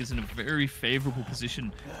door, I think, is in a very favorable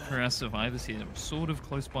position for our survivors here. Sort of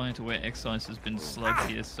close by to where Exize has been slugged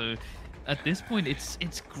here, so at this point,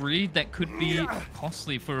 it's greed that could be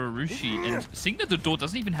costly for Arushi, and seeing that the door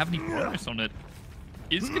doesn't even have any progress on it,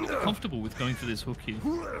 is going to be comfortable with going for this hook here.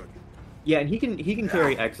 Yeah, and he can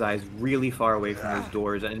carry Exize really far away from those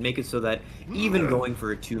doors and make it so that even going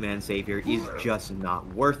for a two-man save here is just not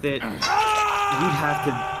worth it. We'd have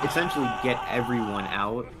to essentially get everyone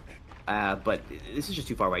out, but this is just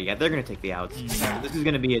too far away. Yeah, they're going to take the outs. This is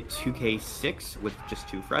going to be a 2k6 with just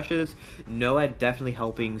 2 freshes. Noah definitely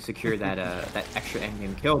helping secure that that extra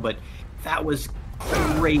endgame kill, but that was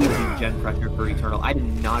crazy gen pressure for Eternal. I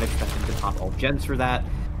did not expect him to pop all gens for that.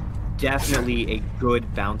 Definitely a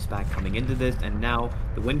good bounce back coming into this, and now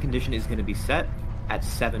the win condition is going to be set at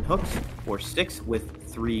 7 hooks or 6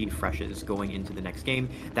 with 3 freshes going into the next game.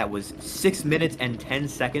 That was 6 minutes and 10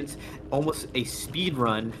 seconds, almost a speed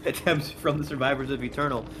run attempt from the survivors of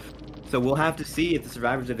Eternal. So we'll have to see if the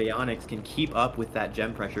survivors of Eonix can keep up with that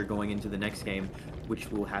gem pressure going into the next game, which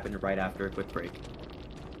will happen right after a quick break.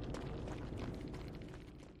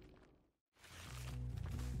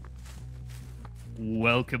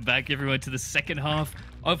 Welcome back, everyone, to the second half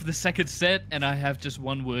of the second set, and I have just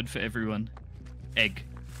one word for everyone: egg.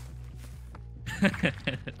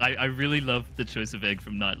 I really love the choice of egg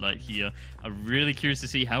from Nightlight here. I'm really curious to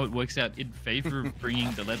see how it works out in favor of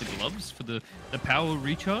bringing the leather gloves for the power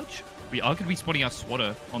recharge. We are going to be spotting our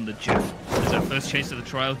swatter on the Jeff as our first chase of the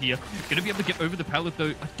trial here. Going to be able to get over the pallet, though.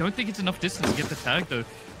 I don't think it's enough distance to get the tag, though.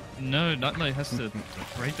 No, Nightlight has to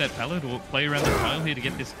break that pallet or play around the tile here to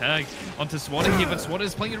get this tag onto Swatter here, but Swatter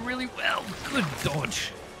is playing it really well. Good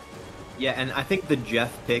dodge. Yeah, and I think the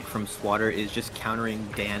Jeff pick from Swatter is just countering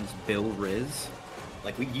Dan's Bill Riz.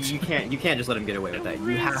 Like you can't just let him get away with that.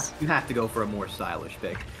 You have to go for a more stylish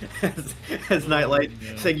pick. as Nightlight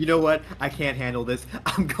saying, you know what, I can't handle this.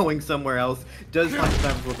 I'm going somewhere else. Does find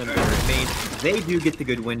time within the remain. They do get the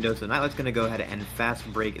good window, so Nightlight's gonna go ahead and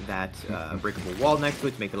fast break that breakable wall next to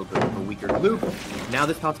it to make it a little bit of a weaker loop. Now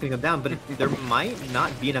this pallet's gonna come down, but there might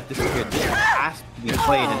not be enough distance here. This has to be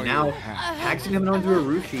played, and now Hag's coming onto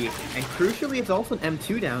Arushi, and crucially, it's also an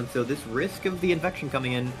M2 down, so this risk of the infection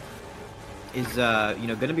coming in is you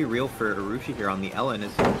know, going to be real for Arushi here on the Ellen.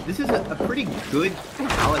 This is a pretty good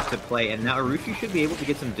palette to play, and now Arushi should be able to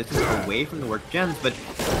get some distance away from the work gens, but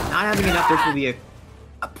not having enough, this will be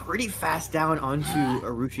a pretty fast down onto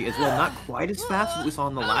Arushi as well. Not quite as fast as we saw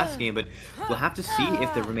in the last game, but we'll have to see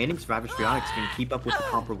if the remaining survivors for Eonix can keep up with the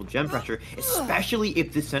comparable gem pressure, especially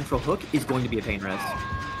if this central hook is going to be a pain res.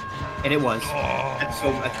 And it was.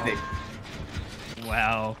 That's big.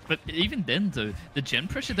 Wow. But even then, though, the gen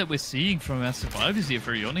pressure that we're seeing from our survivors here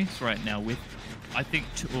for Eonix right now, with, I think,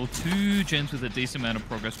 two gens with a decent amount of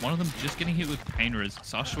progress, one of them just getting hit with pain res,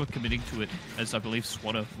 Sashua committing to it, as I believe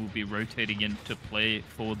Swatter will be rotating in to play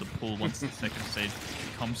for the pull once the second stage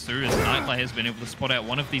comes through, as Nightlight has been able to spot out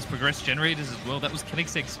one of these progress generators as well. That was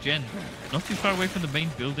Kenix's gen, not too far away from the main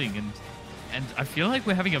building, and I feel like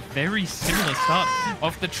we're having a very similar start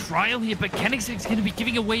of the trial here, but Kenix's going to be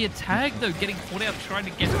giving away a tag, though, getting caught out trying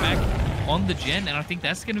to get back on the gen, and I think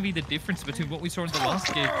that's going to be the difference between what we saw in the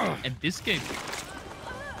last game and this game.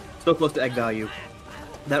 So close to egg value.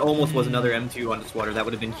 That almost was another M2 onto Swatter. That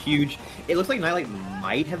would have been huge. It looks like Nightlight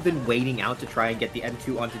might have been waiting out to try and get the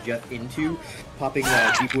M2 onto Jeff into popping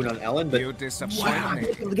Deep Wound on Ellen, but wow, not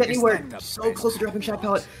able to get anywhere. So close to dropping Shot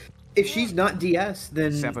Pallet. If she's not DS,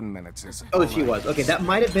 then... 7 minutes is... Oh, she was. Okay, that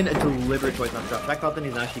might have been a deliberate choice not to drop Shot Pallet,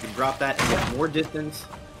 then now she can drop that and get more distance.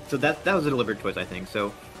 So that was a deliberate choice, I think.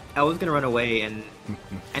 So Ella's going to run away, and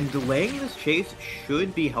delaying this chase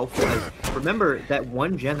should be helpful. As remember, that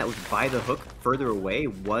one gen that was by the hook further away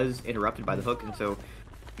was interrupted by the hook, and so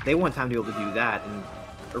they want time to be able to do that, and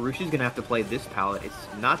Arushi's going to have to play this pallet. It's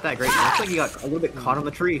not that great. It looks like he got a little bit caught on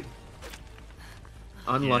the tree.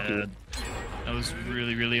 Unlucky. Yeah. That was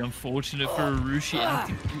really, really unfortunate for Arushi.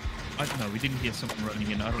 And I don't know, we didn't hear something running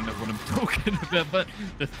in. I don't know what I'm talking about, but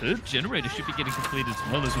the third generator should be getting completed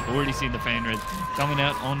as well, as we've already seen the pain res coming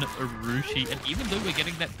out on Arushi. And even though we're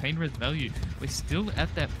getting that pain res value, we're still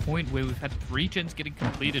at that point where we've had 3 gens getting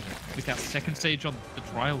completed with our second stage on the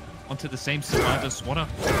trial onto the same survivor. Swatter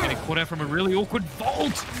getting caught out from a really awkward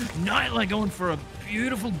vault. Nightlight going for a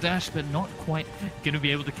beautiful dash, but not quite going to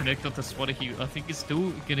be able to connect onto Swatter. He, I think, is still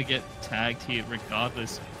going to get tagged here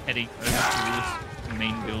regardless, heading over towards the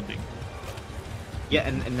main building. Yeah,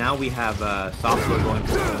 and now we have Software going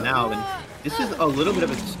for it now, and this is a little bit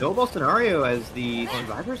of a snowball scenario as the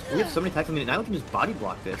survivors, we have so many attacks. I mean, now we can just body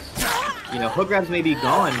block this. You know, hook grabs may be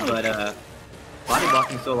gone, but body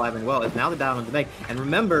blocking still alive and well. It's now the down on the Meg. And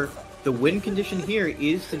remember, the win condition here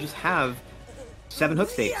is to just have 7 hook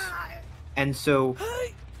states. And so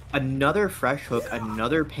another fresh hook,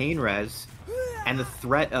 another pain res, and the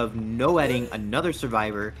threat of no-etting another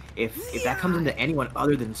survivor, if that comes into anyone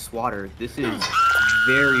other than Swatter, this is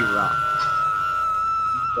very rough.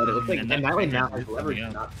 But it looks like Nightlight now has leverage.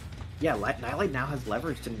 Nightlight now has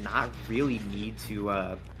leverage to not really need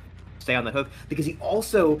to stay on the hook, because he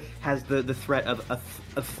also has the threat of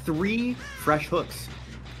 3 fresh hooks.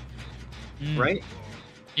 Right?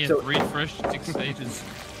 Yeah, so, 3 fresh 6 stages.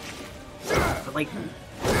 But like,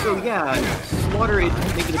 so yeah, Swatter is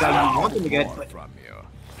thinking about you want him to get, but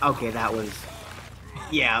okay, that was,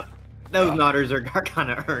 yeah, those nodders are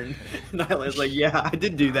kind of earned. Nightlight's like, yeah, I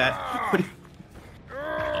did do that.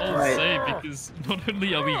 I'll say, because not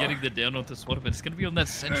only are we getting the down onto Swatter, but it's going to be on that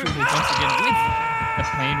central move once again with the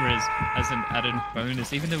pain res as an added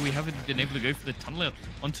bonus, even though we haven't been able to go for the tunnel out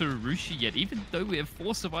onto Urushi yet. Even though we have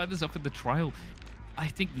 4 survivors up in the trial, I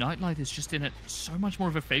think Nightlight is just in so much more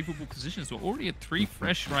of a favorable position. So we're already at 3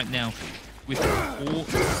 fresh right now with 4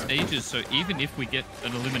 stages. So even if we get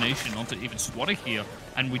an elimination onto even Swatter here,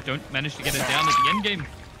 and we don't manage to get it down at the end game,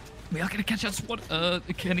 we are going to catch out Swatter.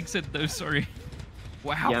 Kenning said though, sorry.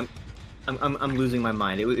 Wow. Yeah, I'm losing my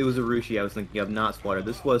mind. It was Urushi I was thinking of, not Swatter.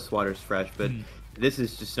 This was Swatter's fresh, but this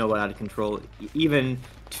is just snowballed out of control. Even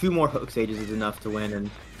 2 more hook stages is enough to win, and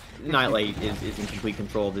Nightlight is in complete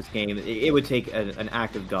control of this game. It would take an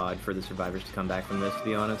act of God for the survivors to come back from this, to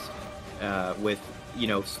be honest. With, you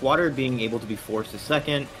know, Swatter being able to be forced to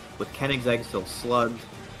second, with Exize still slugged,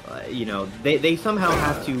 you know, they somehow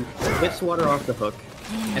have to get Swatter off the hook,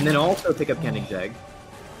 and then also pick up Exize,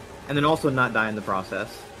 and then also not die in the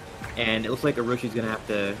process. And it looks like Urushi's gonna have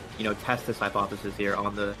to, you know, test this hypothesis here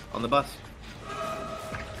on the bus.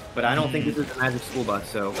 But I don't think this is a magic school bus,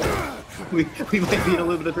 so we might be in a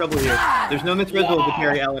little bit of trouble here. There's no Miss Rizzle to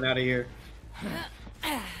carry Ellen out of here.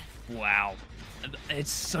 Wow.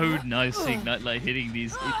 It's so nice seeing Nightlight hitting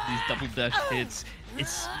these double dash hits.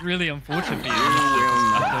 It's really unfortunate for you,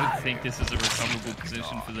 I don't think this is a recoverable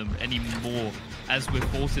position for them anymore. As we're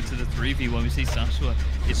forced into the 3v1, we see Sashua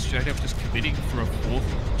is straight up just committing for a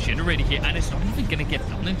 4th generator here, and it's not even going to get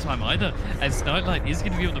done in time either, as Nightlight is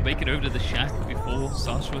going to be able to make it over to the shack before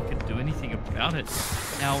Sashua can do anything about it.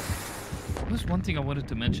 Now, there was one thing I wanted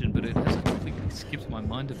to mention, but it has completely skipped my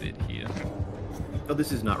mind a bit here. Oh,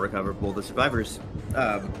 this is not recoverable. The survivors,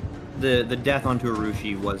 the death onto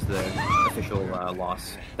Urushi was the official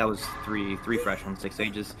loss. That was three fresh on 6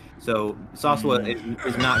 stages. So Sashua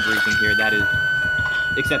is not grieving here. That is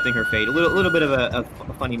accepting her fate. A little bit of a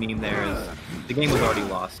funny meme there, is the game was already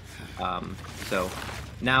lost. So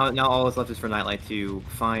now all that's left is for Nightlight to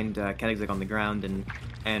find Exize on the ground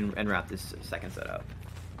and wrap this second set up.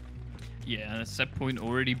 Yeah, set point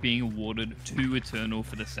already being awarded to Eternal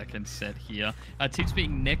for the second set here. Our teams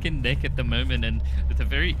being neck and neck at the moment, and with a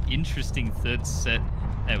very interesting third set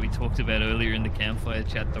that we talked about earlier in the campfire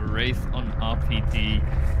chat, the Wraith on RPD.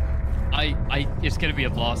 It's going to be a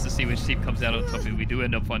blast to see which team comes out on top, and we do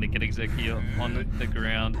end up finding Exize here on the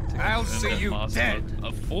ground. I'll see you dead.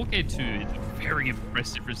 A 4K2 is a very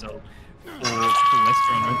impressive result for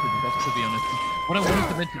Western Open, to be honest. What I wanted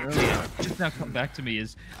to mention earlier, just now come back to me,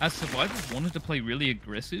 is as survivors wanted to play really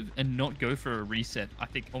aggressive and not go for a reset, I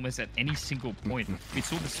think almost at any single point. We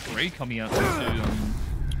saw the spray coming out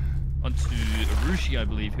onto Urushi, I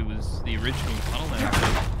believe, who was the original tunnel there.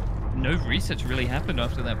 No resets really happened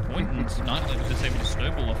after that point, and Nightlight was just able to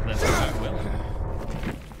snowball off of that so well.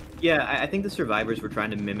 Yeah, I think the survivors were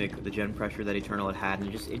trying to mimic the gen pressure that Eternal had,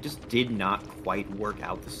 and it just did not quite work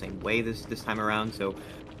out the same way this time around. So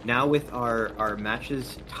now with our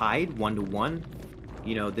matches tied 1-1,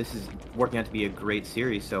 you know, this is working out to be a great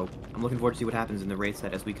series. So I'm looking forward to see what happens in the Wraith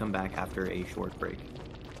set as we come back after a short break.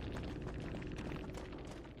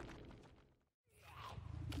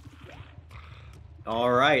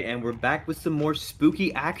 All right, and we're back with some more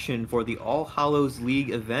spooky action for the All Hallows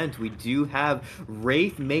League event. We do have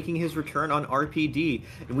Wraith making his return on RPD,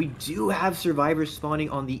 and we do have survivors spawning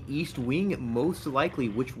on the East Wing, most likely,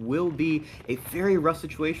 which will be a very rough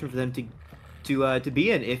situation for them to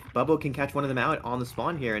be in if Bubbo can catch one of them out on the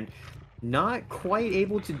spawn here, and not quite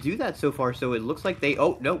able to do that so far. So it looks like they...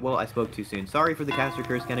 Oh, no, well, I spoke too soon. Sorry for the caster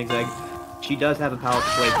curse, Exize. She does have a pallet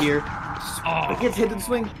to play here. But gets hit to the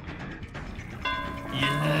swing.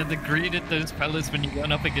 Yeah, the greed at those pallets when you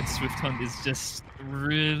run up against Swift Hunt is just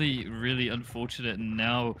really, really unfortunate. And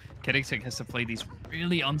now Exize has to play these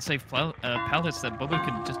really unsafe pallets that Bubba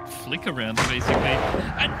can just flick around, basically.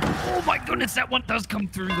 And oh my goodness, that one does come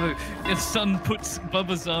through though. The sun puts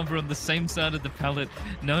Bubba's armor on the same side of the pallet.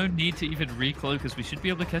 No need to even recloak, because we should be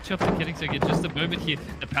able to catch up to Exize in just a moment here.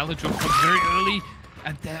 The pallet drop comes very early.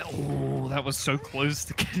 And that, oh, that was so close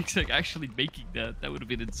to Exize actually making that. That would have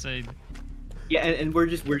been insane. Yeah, and we're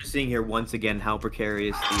just seeing here once again how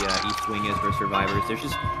precarious the East Wing is for survivors. There's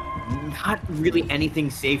just not really anything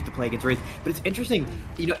safe to play against Wraith. But it's interesting,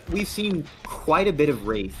 you know, we've seen quite a bit of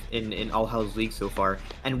Wraith in All Hallows League so far,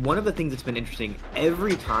 and one of the things that's been interesting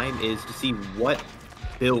every time is to see what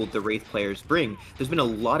build the Wraith players bring. There's been a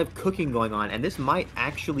lot of cooking going on, and this might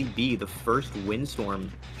actually be the first Windstorm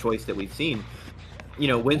choice that we've seen. You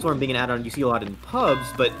know, Windstorm being an add-on you see a lot in pubs,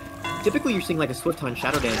 but typically you're seeing like a Swift Hunt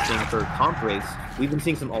Shadow Dancing for comp Wraiths. We've been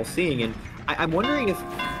seeing some All-Seeing, and I'm wondering if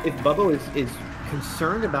Bubbo is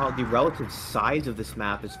concerned about the relative size of this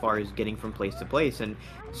map as far as getting from place to place, and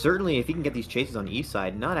certainly if he can get these chases on the east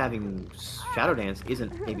side, not having Shadow Dance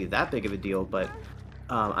isn't maybe that big of a deal, but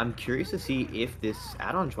I'm curious to see if this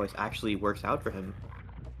add-on choice actually works out for him.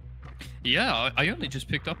 Yeah, I only just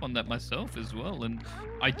picked up on that myself as well, and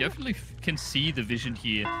I definitely can see the vision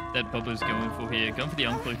here that Bubba's going for here. Going for the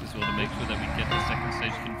Uncloak as well to make sure that we get the second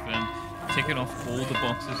stage confirmed. Ticking off all the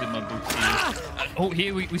boxes in my books here. Oh,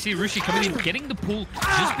 here we see Rishi coming in, getting the pull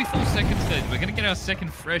just before second stage. We're going to get our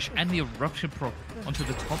second fresh and the Eruption proc onto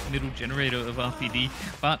the top middle generator of RPD,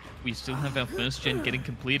 but we still have our first gen getting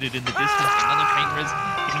completed in the distance. Another paint res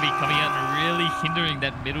going to be coming out and really hindering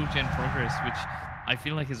that middle gen progress, which I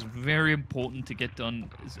feel like is very important to get done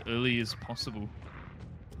as early as possible.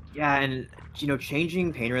 Yeah, and you know,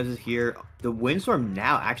 changing pain reses here, the Windstorm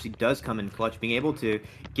now actually does come in clutch, being able to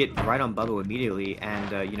get right on Bubbo immediately,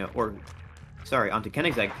 and you know, onto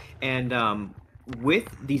Koenigsegg, and with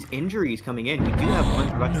these injuries coming in, we do have one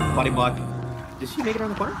production body block. Does he make it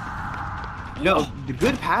around the corner? No, the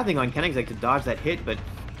good pathing on Koenigsegg to dodge that hit, but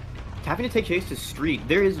having to take chase to street,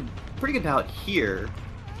 there is pretty good pallet here,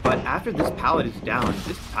 but after this pallet is down,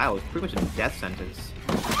 this tile is pretty much a death sentence.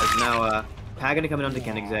 As now, Pagan coming onto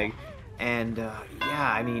Koenigsegg, and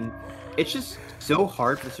yeah, I mean, it's just so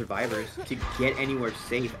hard for the survivors to get anywhere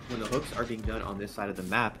safe when the hooks are being done on this side of the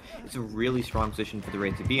map. It's a really strong position for the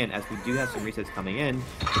Wraith to be in, as we do have some resets coming in.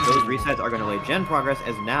 But those resets are going to lay gen progress,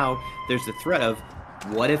 as now there's the threat of,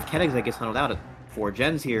 what if Koenigsegg gets funneled out at 4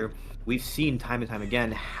 gens here? We've seen time and time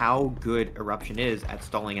again how good Eruption is at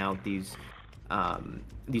stalling out these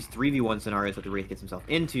 3v1 scenarios that the Wraith gets himself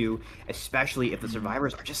into, especially if the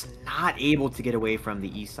survivors are just not able to get away from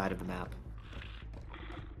the east side of the map.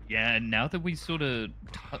 Yeah, and now that we sort of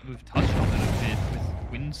we've touched on it a bit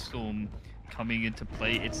with Windstorm coming into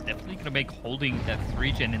play, it's definitely going to make holding that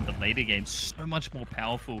 3-gen in the later game so much more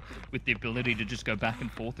powerful, with the ability to just go back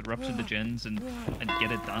and forth, eruption the gens and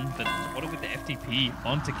get it done. But what with the FTP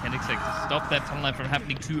onto Koenigsegg to stop that tunnel line from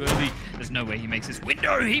happening too early? There's no way he makes this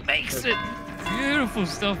window. He makes it. Beautiful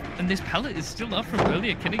stuff. And this pallet is still up from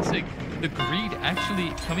earlier. Koenigsegg, the greed actually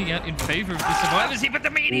coming out in favor of the survivors here, but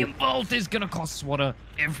the medium vault is going to cost Swatter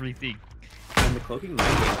everything. And the cloaking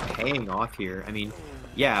is paying off here. I mean,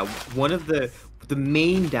 yeah, one of the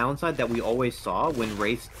main downside that we always saw when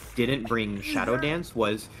Wraith didn't bring Shadow Dance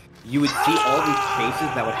was you would see all these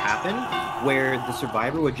chases that would happen where the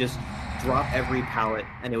survivor would just drop every pallet,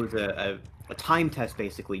 and it was a time test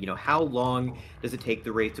basically. You know, how long does it take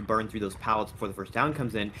the Wraith to burn through those pallets before the first down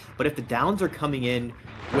comes in? But if the downs are coming in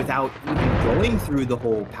without even going through the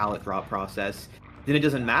whole pallet drop process, then it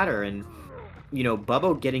doesn't matter. And you know,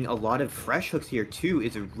 Bubbo getting a lot of fresh hooks here too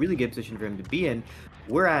is a really good position for him to be in.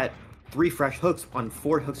 We're at 3 fresh hooks on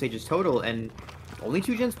 4 hook stages total, and only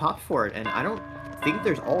 2 gens popped for it, and I don't think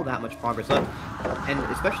there's all that much progress left. And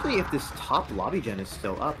especially if this top lobby gen is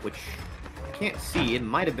still up, which I can't see, it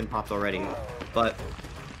might have been popped already, but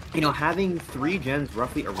you know, having 3 gens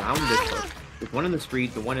roughly around this hook, with one in the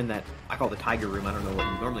street, the one in that I call the tiger room, I don't know what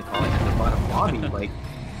you normally call it, at the bottom lobby, like,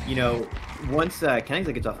 you know, once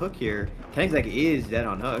Koenigsegg gets off hook here, Koenigsegg is dead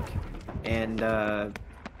on hook, and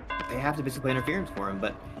they have to basically play interference for him,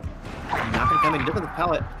 but not going to come in. He does have the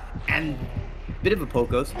pallet, and bit of a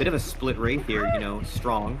Pokos, bit of a split Wraith here, you know,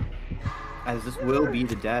 strong, as this will be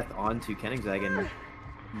the death onto Koenigsegg, and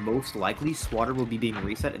most likely Swatter will be being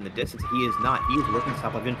reset in the distance. He is not. He is working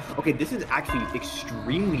top lobby gen. Okay, this is actually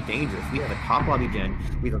extremely dangerous. We have a top lobby gen,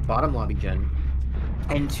 we have a bottom lobby gen,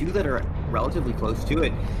 and 2 that are relatively close to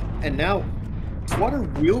it. And now Swatter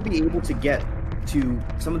will be able to get to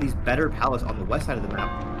some of these better pallets on the west side of the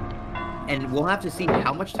map, and we'll have to see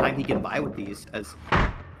how much time he can buy with these, as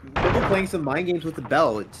we're playing some mind games with the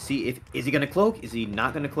bell to see if is he going to cloak, is he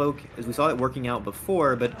not going to cloak, as we saw it working out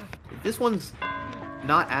before. But this one's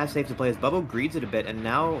not as safe to play, as Bubbo greeds it a bit, and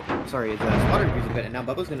now, sorry, as Swatter greeds it a bit, and now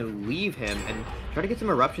Bubbo's going to leave him and try to get some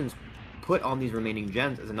eruptions put on these remaining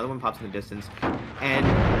gens, as another one pops in the distance.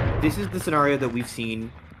 And this is the scenario that we've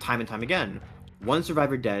seen time and time again. 1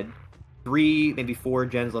 survivor dead, 3, maybe 4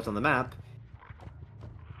 gens left on the map,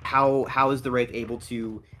 how is the Wraith able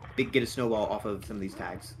to get a snowball off of some of these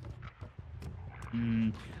tags?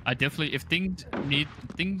 I definitely, if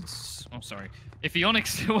if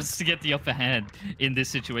Eonix wants to get the upper hand in this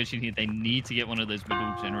situation here, they need to get one of those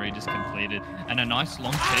middle generators completed. And a nice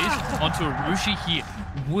long chase onto Arushi here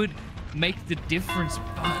would make the difference,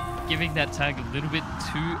 but giving that tag a little bit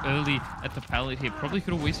too early at the pallet here probably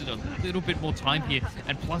could have wasted a little bit more time here.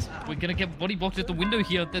 And plus, we're going to get body blocked at the window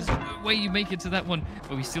here. There's no way you make it to that one,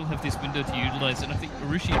 but we still have this window to utilize. And I think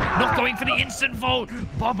Arushi not going for the instant vault.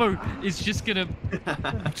 Bobo is just going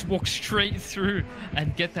to walk straight through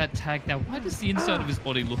and get that tag. Now, why does the inside of his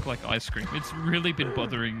body look like ice cream? It's really been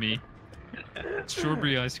bothering me.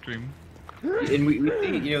 Strawberry ice cream. And we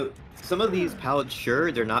see, you know, some of these pallets,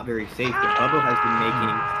 sure, they're not very safe, but Bubbo has been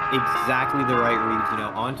making exactly the right reads, you know,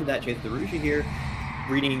 onto that chase with Arushi here,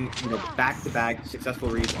 reading, you know, back-to-back successful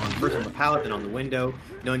reads on first on the pallet, then on the window,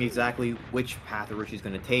 knowing exactly which path Arushi's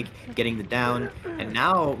going to take, getting the down, and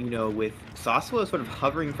now, you know, with Sasua sort of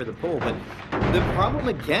hovering for the pull, but the problem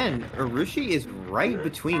again, Arushi is right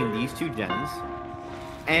between these two gens,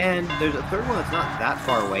 and there's a third one that's not that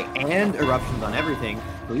far away, and eruptions on everything,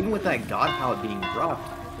 so even with that God pallet being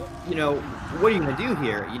dropped, you know, what are you going to do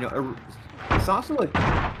here? You know, Sasua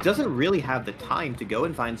doesn't really have the time to go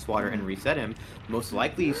and find Swatter and reset him. Most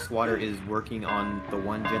likely, Swatter is working on the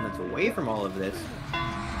one gen that's away from all of this.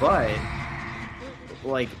 But,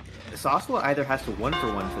 like, Sasua either has to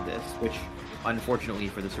 1-for-1 for this, which, unfortunately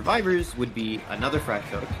for the survivors, would be another fresh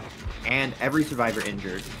hook, and every survivor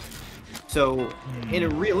injured. So,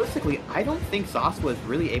 realistically, I don't think Sasua is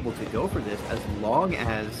really able to go for this as long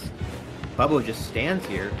as Bubbo just stands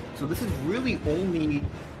here. So this is really only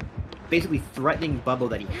basically threatening Bubbo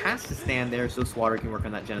that he has to stand there so Swatter can work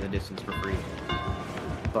on that gen of the distance for free.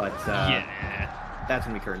 But yeah, that's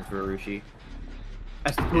gonna be curtains for Arushi.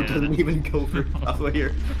 Espo doesn't even go for Sasua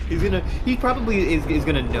here. He probably is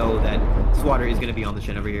gonna know that Swatter is gonna be on the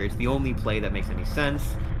gen over here. It's the only play that makes any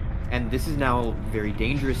sense. And this is now very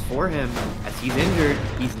dangerous for him as he's injured.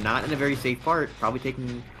 He's not in a very safe part, probably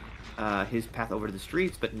taking his path over to the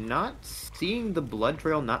streets, but not seeing the blood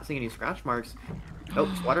trail, not seeing any scratch marks.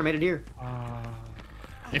 Oh, Swatter made it here.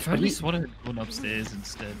 If only Swatter had gone upstairs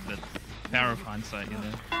instead, but power of hindsight, you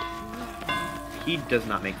know. He does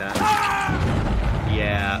not make that.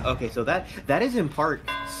 Yeah, okay, so that is in part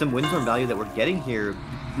some windstorm value that we're getting here.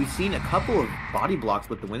 We've seen a couple of body blocks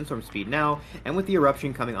with the windstorm speed now, and with the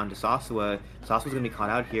eruption coming onto Sasua, Sasua's gonna be caught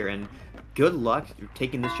out here, and good luck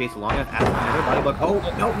taking this chase long enough after another body block. Oh,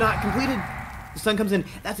 no, not completed! The stun comes in.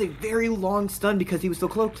 That's a very long stun because he was still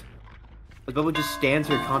cloaked. But Bubba just stands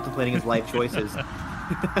here contemplating his life choices.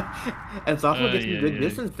 And Sasua gets some good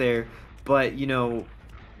distance there, but, you know,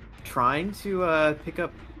 trying to pick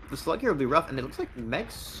up the slug here will be rough, and it looks like Meg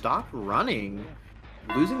stopped running,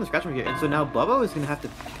 losing the scratch mark here, and so now Bubba is going to have to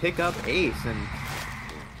pick up Ace, and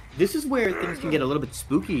this is where things can get a little bit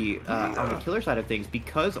spooky on the killer side of things,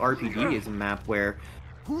 because RPD is a map where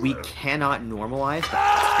we cannot normalize the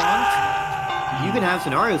spawns. You can have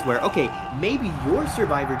scenarios where, okay, maybe your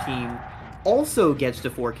survivor team also gets to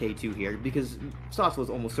 4K2 here, because Sasua is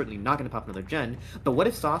almost certainly not going to pop another gen, but what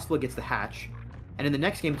if Sasua gets the hatch, and in the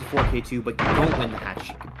next game it's a 4K2, but you don't win the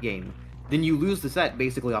hatch game? Then you lose the set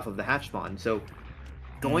basically off of the hatch spawn, so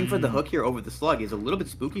going for the hook here over the slug is a little bit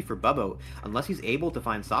spooky for Bubbo, unless he's able to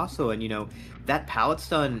find Sasua, and you know, that pallet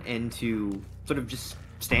stun into sort of just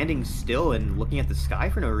standing still and looking at the sky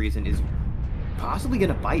for no reason is possibly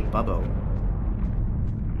going to bite Bubbo.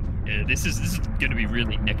 Yeah, this is going to be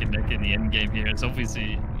really neck and neck in the end game here. It's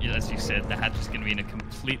obviously, as you said, the hatch is going to be in a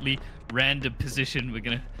completely random position. We're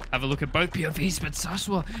going to have a look at both POVs, but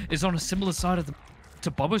Sasua is on a similar side of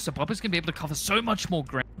to Bubbo, so Bubbo's going to be able to cover so much more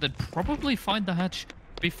ground and probably find the hatch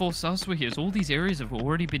before Sasua here. So all these areas have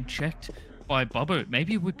already been checked by Bubbo.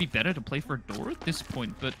 Maybe it would be better to play for a door at this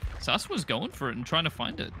point, but Sasua's going for it and trying to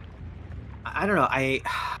find it. I don't know.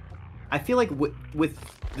 I feel like with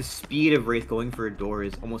the speed of Wraith going for a door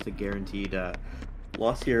is almost a guaranteed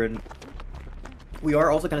loss here, and we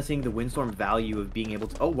are also kind of seeing the windstorm value of being able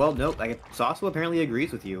to. Oh well, no, Sasua apparently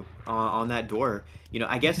agrees with you on that door. You know,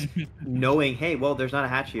 I guess knowing, hey, well, there's not a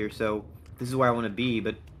hatch here, so this is where I want to be.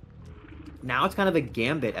 But now it's kind of a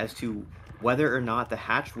gambit as to whether or not the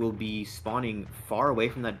hatch will be spawning far away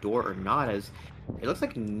from that door or not, as it looks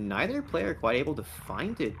like neither player are quite able to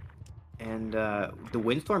find it. And the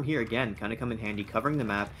windstorm here again kind of come in handy, covering the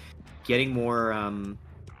map, getting more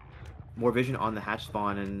vision on the hatch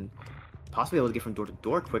spawn, and possibly able to get from door to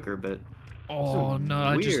door quicker. But oh no,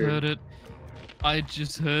 I just heard it. I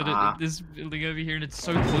just heard it in this building over here, and it's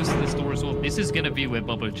so close to this door as well. This is gonna be where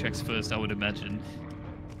Bubbo checks first, I would imagine.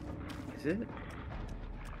 Is it?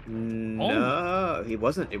 No, he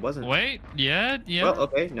wasn't. It wasn't. Wait, yeah. Well,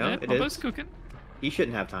 okay, no, yeah, it Bubba's is. cooking. He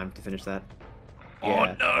shouldn't have time to finish that. Oh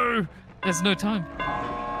Yeah. no! There's no time.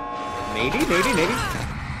 Maybe. No,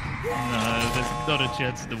 there's not a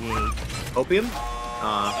chance in the world. Opium?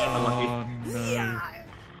 Oh Unlucky. no.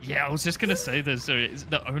 Yeah, I was just gonna say this. So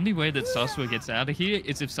the only way that Sasua gets out of here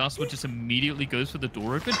is if Sasua just immediately goes for the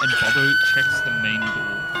door open and Bubba checks the main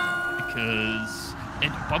door. Because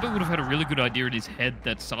Bubba would have had a really good idea in his head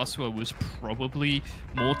that Sasua was probably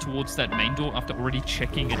more towards that main door after already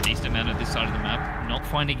checking a decent amount of this side of the map, not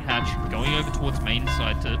finding Hatch, going over towards main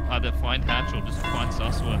side to either find Hatch or just find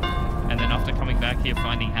Sasua. And then after coming back here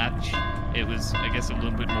finding Hatch, it was, I guess, a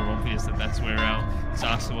little bit more obvious that that's where our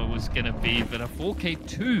Sasua was going to be. But a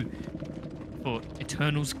 4K2 for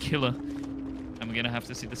Eternal's Killer. And we're going to have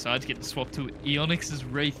to see the sides get swapped to Eonix's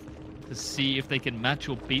Wraith to see if they can match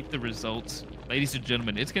or beat the results. Ladies and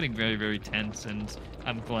gentlemen, it's getting very, very tense, and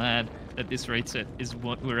I'm glad that this raid set is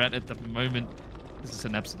what we're at the moment. This is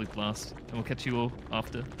an absolute blast, and we'll catch you all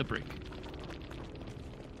after the break.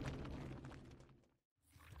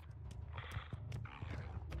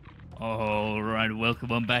 All right,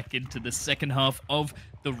 welcome on back into the second half of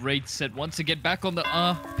the raid set. Once again, back on the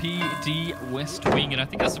RPD West Wing, and I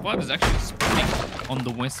think our survivors actually splitting on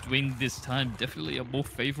the West Wing this time. Definitely a more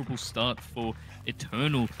favorable start for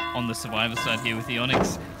Eternal on the survivor side here with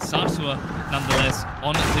Eonix. Sasua, nonetheless,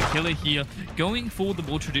 on the killer here, going for the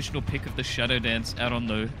more traditional pick of the Shadow Dance out on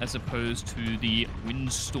low, as opposed to the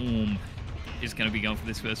Windstorm. Is going to be going for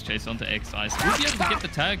this first chase onto Exize. We'll be able to get the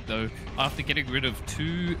tag, though, after getting rid of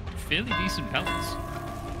two fairly decent pallets.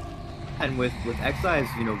 And with Exize,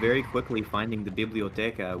 you know, very quickly finding the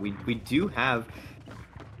Biblioteca, we do have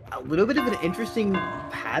a little bit of an interesting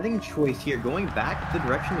padding choice here, going back the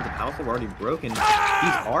direction of the pallets that were already broken. These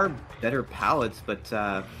are better pallets, but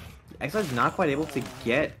Exize is not quite able to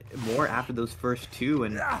get more after those first two,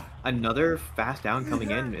 and another fast down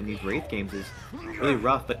coming in these Wraith games is really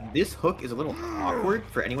rough. But this hook is a little awkward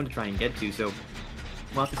for anyone to try and get to, so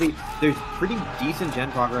we'll have to see. There's pretty decent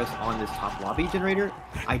gen progress on this top lobby generator.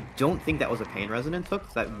 I don't think that was a pain resonance hook,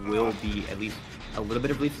 so that will be at least a little bit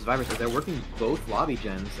of relief to survivors, so they're working both lobby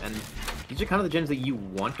gens, and these are kind of the gens that you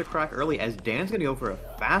want to crack early, as Dan's gonna go for a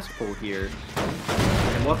fast pull here.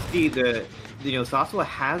 And we'll see you know, Sasua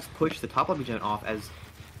has pushed the top lobby gen off as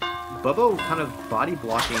Bubbo kind of body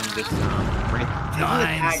blocking this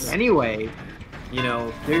tag anyway. You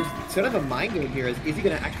know, there's sort of a mind game here. Is he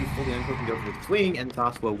going to actually fully uncook and go for the swing? And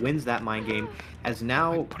Sasua wins that mind game. As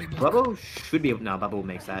now, Bubbo should be able. No, Bubbo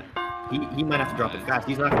makes that. He might have to drop it fast.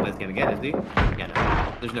 He's not going to play this game again, is he? Yeah,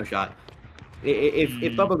 no. There's no shot.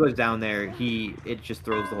 If Bubbo goes down there, it just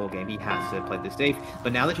throws the whole game. He has to play this safe.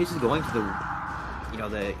 But now the chase is going to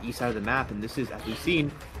the east side of the map, and this is, as we've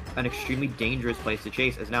seen, an extremely dangerous place to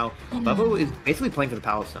chase, as now Bubbo is basically playing for the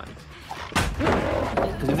Palestine.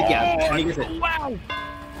 Wow!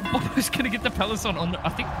 Bubbo's gonna get the Palestine on I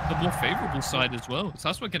think the more favorable side as well.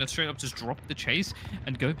 Sasua gonna straight up just drop the chase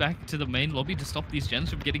and go back to the main lobby to stop these gens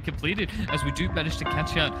from getting completed, as we do manage to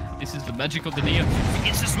catch out. This is the magic of the Neo.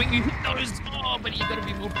 It's the swing, you hit those! Oh, but you gotta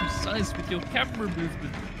be more precise with your camera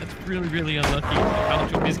movement. That's really, really unlucky.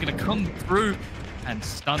 Palestine is gonna come through and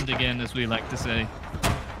stunned again, as we like to say.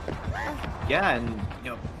 Yeah, and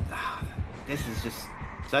you know, this is just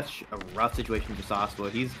such a rough situation for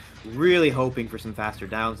Sasua. He's really hoping for some faster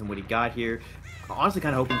downs than what he got here. Honestly,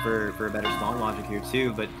 kind of hoping for a better spawn logic here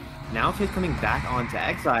too. But now he's coming back onto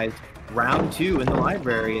Exize. Round 2 in the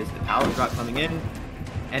library is the pallet drop coming in.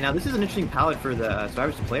 And now this is an interesting pallet for the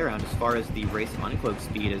survivors to play around as far as the Wraith uncloak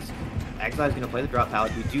speed. Is Exize going to play the drop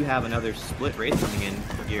pallet? We do have another split Wraith coming in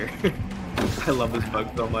here. I love this bug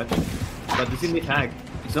so much. But this is going to be a tag.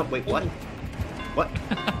 So, wait, what? What?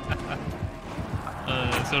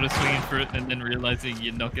 Sort of swinging for it and then realizing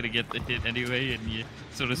you're not going to get the hit anyway, and you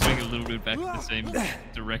sort of swing a little bit back in the same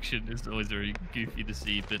direction. Is always very goofy to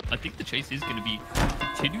see, but I think the chase is going to be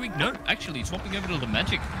continuing. No, actually swapping over to the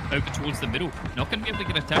magic over towards the middle. Not going to be able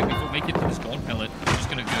to get a tag before making it to the spawn pallet. We're just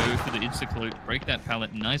going to go for the insta-cloak, break that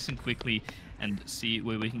pallet nice and quickly, and see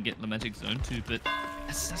where we can get the magic zone to. But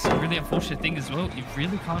that's a really unfortunate thing as well. You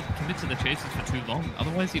really can't commit to the chases for too long.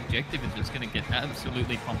 Otherwise, the objective is just going to get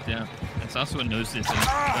absolutely pumped out. And Sasua knows this,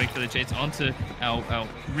 and going for the chase onto our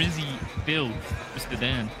Rizzy Bill, Mr.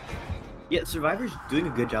 Dan. Yeah, Survivor's doing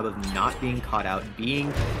a good job of not being caught out,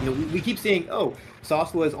 being, you know, we keep saying, oh,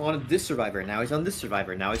 Sasua is on this Survivor, now he's on this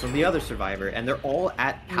Survivor, now he's on the other Survivor, and they're all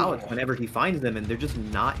at pallets whenever he finds them, and they're just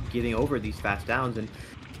not getting over these fast downs. And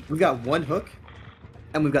we've got one hook,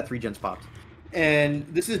 and we've got 3 gens popped. And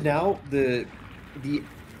this is now the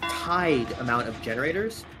tied amount of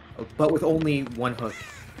generators, but with only 1 hook.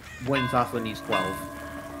 when Sasua needs 12.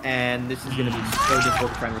 And this is going to be so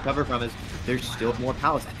difficult to try and recover from, as there's still more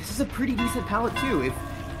pallets. And this is a pretty decent pallet too,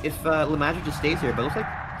 if LeMagic just stays here. But it looks like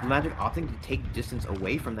LeMagic opting to take distance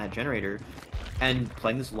away from that generator and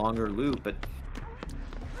playing this longer loop. But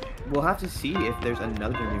we'll have to see if there's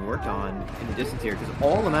another gen being worked on in the distance here, because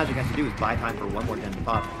all LeMagic has to do is buy time for one more gen to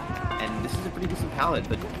pop. And this is a pretty decent pallet,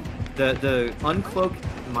 but the uncloak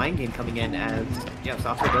mind game coming in as, yeah,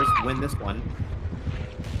 Sasua does win this one.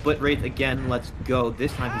 But Wraith again, let's go.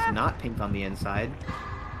 This time he's not pinked on the inside.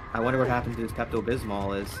 I wonder what happens to his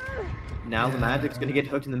Pepto-Bismol is. Now the Magic's going to get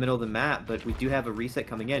hooked in the middle of the map, but we do have a reset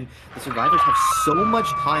coming in. The survivors have so much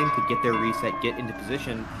time to get their reset, get into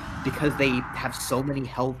position, because they have so many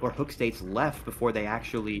health or hook states left before they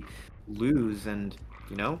actually lose. And,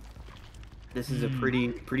 you know, this is a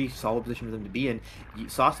pretty solid position for them to be in.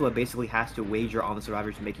 Sasua basically has to wager on the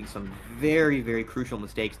survivors making some very, very crucial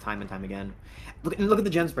mistakes time and time again. Look at the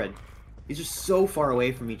gen spread. These are so far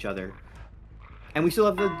away from each other. And we still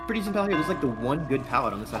have the pretty decent pallet here. There's like the one good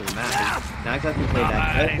pallet on this side of the map. Now I have to play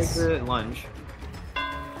that. Nice. The lunge.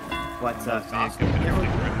 But Sasua can't really...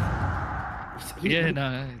 Yeah,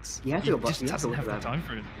 no, he just doesn't have the time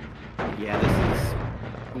for it. Yeah, this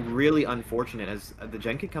is really unfortunate, as the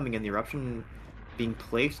gen kit coming in, the eruption being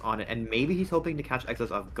placed on it, and maybe he's hoping to catch Exize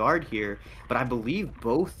off guard here, but I believe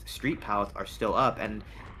both street pallets are still up, and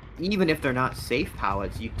even if they're not safe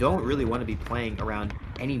pallets, you don't really want to be playing around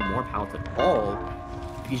any more pallets at all,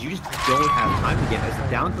 because you just don't have time to get. As the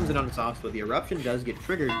down comes in on Sasua, the eruption does get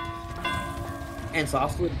triggered, and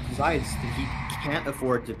Sasua decides that he can't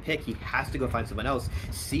afford to pick. He has to go find someone else,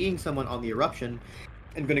 seeing someone on the eruption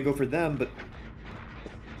and going to go for them, but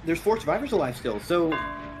there's 4 survivors alive still, so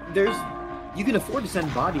you can afford to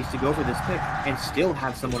send bodies to go for this pick and still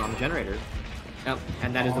have someone on the generator.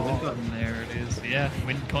 And that is the win con. There it is. Yeah,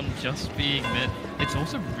 win con just being met. It's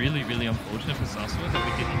also really, really unfortunate for Sasua that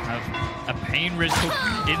we didn't have a pain res hook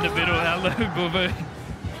in the middle. Hello, Bobo.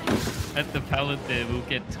 At the pallet there, we'll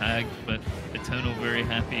get tagged, but Eternal very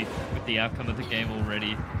happy with the outcome of the game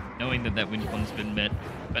already, knowing that win con's been met.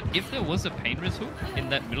 But if there was a pain res hook in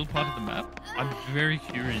that middle part of the map, I'm very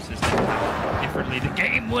curious as to how differently the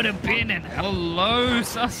game would have been. And hello,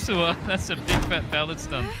 Sasua. That's a big fat pallet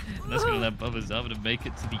stun. And that's going to allow Bubba Zava to make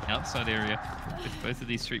it to the outside area with both of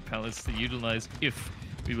these street pallets to utilize if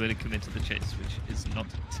we were to commit to the chase, which is not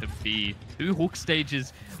to be. 2 hook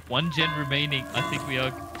stages, 1 gen remaining. I think we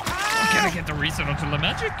are going to get the reset onto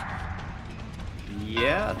LeMagic.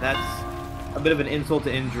 Yeah, that's a bit of an insult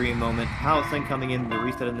to injury moment. Pallet thing coming in, the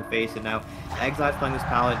reset in the face, and now Exize playing this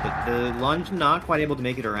pallet, but the lunge not quite able to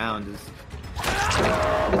make it around.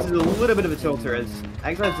 This is a little bit of a tilter, as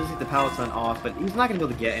Exize does get the pallet stun off, but he's not going to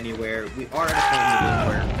be able to get anywhere. We are at a point in the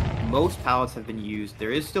game where most pallets have been used.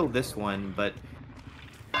 There is still this one, but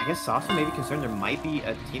I guess Sasua may be concerned there might be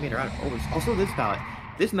a teammate around. Oh, there's also this pallet.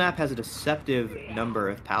 This map has a deceptive number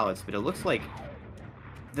of pallets, but it looks like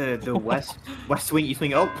the west swing, east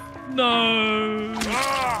swing. Oh no!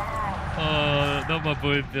 Oh, not my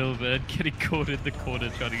boy Bill, man. Getting caught in the corner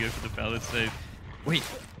trying to go for the pallet save. Wait.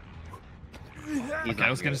 Okay, I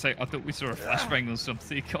was going to say, I thought we saw a flashbang or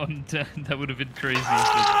something on that would have been crazy. But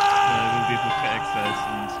we'll be able to Exize,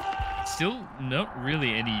 and still not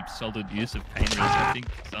really any solid use of pain res. I think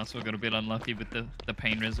Sasua got a bit unlucky with the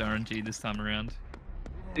pain res RNG this time around.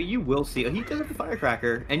 You will see, he does have the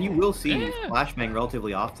firecracker, and you will see flashbang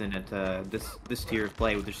relatively often at this tier of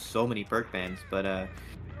play, where there's so many perk bans. But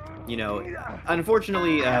you know,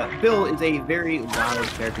 unfortunately, Bill is a very loud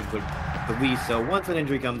character with the Wii, so once an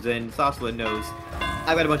injury comes in, Sasua knows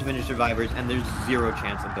I've got a bunch of injured survivors, and there's 0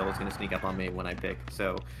 chance that Bill is going to sneak up on me when I pick.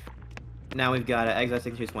 So now we've got Exize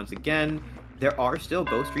taking chase once again. There are still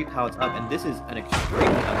both street pallets up, and this is an extremely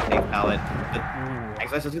unsafe pallet, but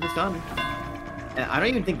Exize does get the stun. And I don't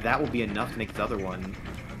even think that will be enough to make this other one.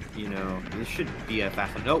 You know, this should be a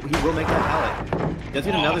fast one. No, he will make that pallet. He does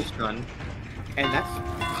get another stun. And that's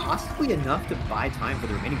possibly enough to buy time for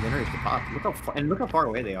the remaining generators to pop. Look how far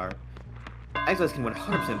away they are. Exize can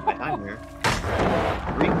 100% buy time here.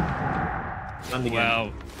 3. Stunned again.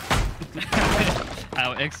 Wow.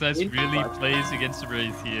 How Exize really plays against the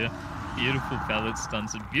Wraith here. Beautiful pallet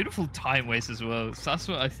stuns and beautiful time waste as well.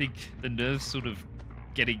 Sasua, I think the nerves sort of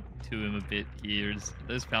getting to him a bit here.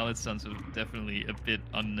 Those pallet stuns are definitely a bit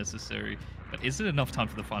unnecessary. But is it enough time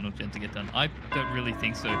for the final gen to get done? I don't really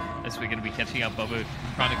think so, as we're going to be catching up Bubbo,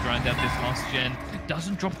 trying to grind out this last gen.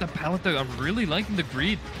 Doesn't drop the pallet though. I'm really liking the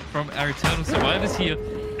greed from our Eternal survivors here.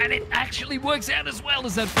 And it actually works out as well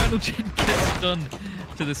as that final gen gets done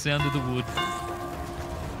to the sound of the wood.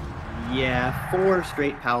 Yeah, 4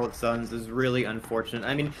 straight pallet stuns is really unfortunate.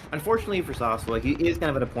 I mean, unfortunately for Sasua, he is kind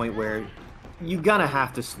of at a point where you're gonna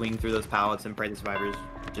have to swing through those pallets and pray the survivors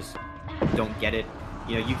just don't get it.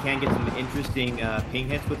 You know, you can get some interesting ping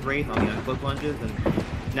hits with Wraith on the uncloak lunges, and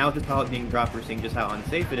now with this pallet being dropped, we're seeing just how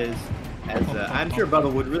unsafe it is. As I'm sure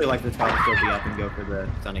Bubba would really like this pallet to still be up and go for the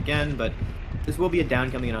stun again, but this will be a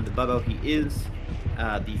down coming in onto Bubba. He is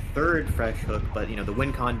the 3rd fresh hook, but you know, the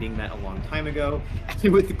win con being met a long time ago,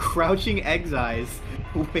 and with the crouching Exize,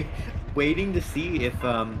 waiting to see if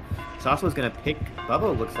Sasua is going to pick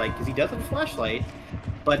Bubba, looks like, because he does have a flashlight,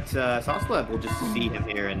 but Sasua will just see him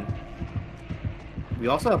here, and we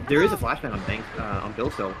also have, there is a flashbang on Bill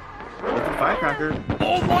still. With the firecracker.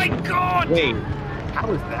 Oh my god! Wait,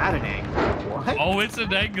 how is that an angle? What? Oh, it's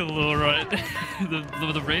an angle, alright.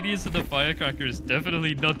 the radius of the firecracker is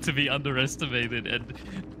definitely not to be underestimated, and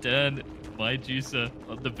Dan, my juicer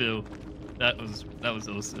on the Bill. That was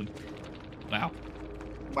awesome. Wow.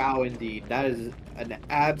 Wow, indeed. That is an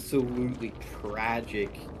absolutely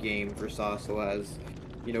tragic game for Sasua, as,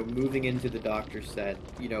 you know, moving into the Doctor set.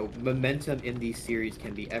 You know, momentum in these series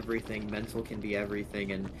can be everything, mental can be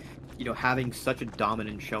everything, and, you know, having such a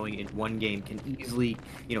dominant showing in one game can easily,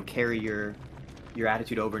 you know, carry your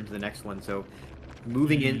attitude over into the next one. So,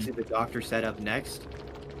 moving into the Doctor setup next,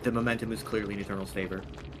 the momentum is clearly in Eternal's favor.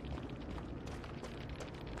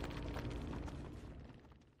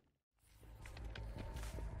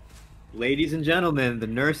 Ladies and gentlemen, the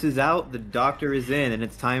nurse is out, the doctor is in, and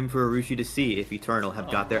it's time for Arushi to see if Eternal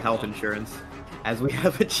have got their health insurance. As we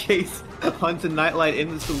have a chase onto Nightlight in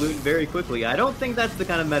the saloon very quickly. I don't think that's the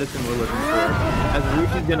kind of medicine we're looking for, as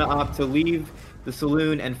Arushi's gonna opt to leave the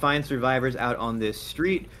saloon and find survivors out on this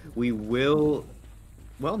street. We will,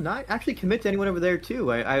 well, not actually commit to anyone over there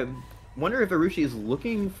too. I wonder if Arushi is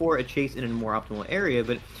looking for a chase in a more optimal area,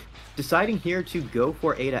 but deciding here to go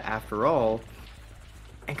for Ada after all,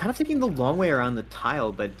 and kind of taking the long way around the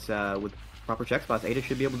tile, but with proper check spots, Ada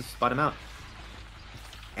should be able to spot him out.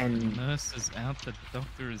 And the nurse is out, the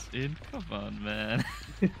doctor is in. Come on, man.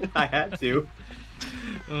 I had to.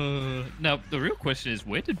 Now, the real question is,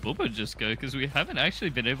 where did Bubba just go? Because we haven't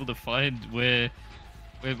actually been able to find where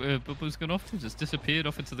Bubba's gone off to. Just disappeared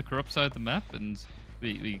off into the corrupt side of the map, and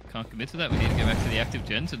we can't commit to that. We need to go back to the active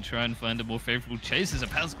gens and try and find a more favorable chase, as a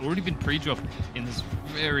pallet's already been pre-dropped in this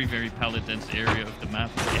very, very pallet-dense area of the map.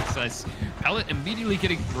 The Exize pallet immediately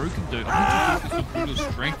getting broken, though. I'm not sure if it's a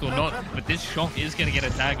brutal strength or not, but this shot is going to get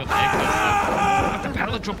a tag on the Exize. The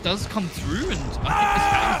pallet drop does come through, and I think this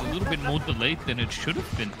tag is a little bit more delayed than it should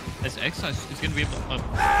have been, as Exize is going to be able to get over to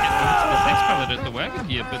the next pallet at the wagon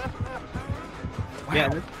here, but... Wow.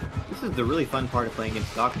 Yeah, this is the really fun part of playing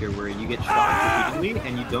against Doctor, where you get shot repeatedly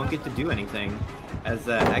and you don't get to do anything. As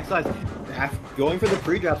Exize going for the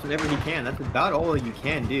pre-drops whenever he can. That's about all you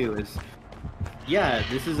can do. Is, yeah,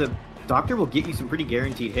 this is a Doctor will get you some pretty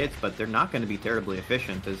guaranteed hits, but they're not going to be terribly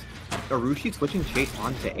efficient. As Arushi switching chase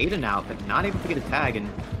onto Ada now, but not able to get a tag. And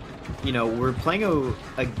you know, we're playing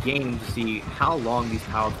a game to see how long these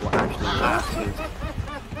pallets will actually last.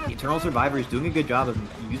 The Eternal Survivor is doing a good job of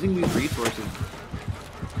using these resources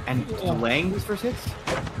and delaying these first hits.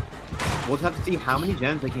 We'll have to see how many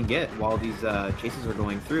gems they can get while these chases are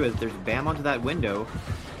going through, as there's bam onto that window.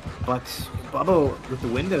 But Bubba, with the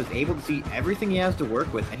window, is able to see everything he has to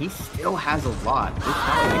work with, and he still has a lot. This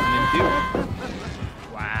pallet taking him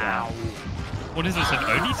too. Wow. What is this, an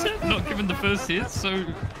Oni set? Not given the first hit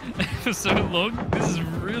for so long? This is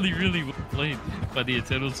really, really well played by the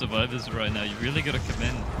Eternal Survivors right now. You really got to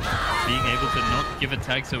commend being able to not give a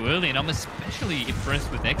tag so early, and I'm especially impressed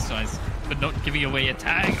with Exize for not giving away a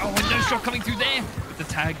tag. Oh, and no shot coming through there! But the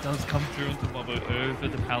tag does come through onto Bubba over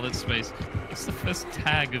the pallet space. It's the first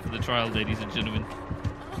tag of the trial, ladies and gentlemen.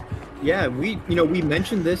 Yeah, we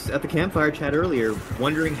mentioned this at the campfire chat earlier,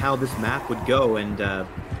 wondering how this map would go, and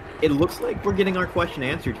it looks like we're getting our question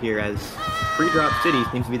answered here, as Pre-Drop City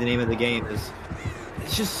seems to be the name of the game. It's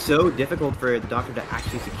just so difficult for the Doctor to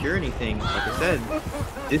actually secure anything. Like I said,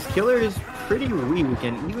 this killer is pretty weak,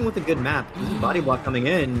 and even with a good map, this body block coming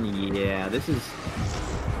in, yeah, this is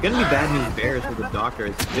gonna be bad news bears for the Doctor,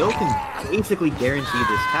 as Bill can basically guarantee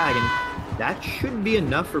this tag, and that should be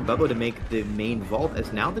enough for Bubba to make the main vault,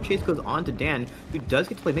 as now the chase goes on to Dan, who does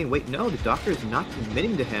get to play main. Wait, no, the Doctor is not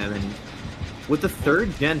committing to him, and with the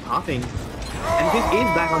 3rd gen popping, and this is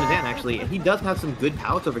back on to Dan actually, and he does have some good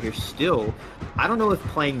pallets over here still. I don't know if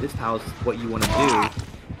playing this pallet is what you want to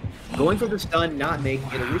do. Going for the stun, not making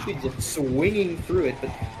it, Arushi just swinging through it,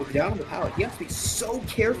 but with down on the pallet, he has to be so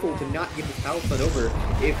careful to not give this pallet stun over.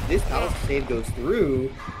 If this pallet save goes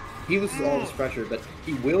through, he loses all this pressure, but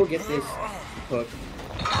he will get this hook.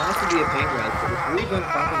 possibly a pain res, but with 3 guns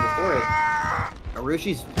popping before it,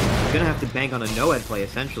 Arushi's gonna have to bank on a no-head play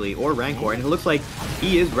essentially, or Rancor, and it looks like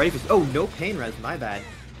he is ready for. Oh, no pain res, my bad.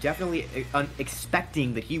 Definitely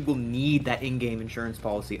expecting that he will need that in-game insurance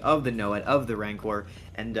policy of the no-head, of the Rancor,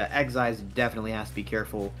 and Exize definitely has to be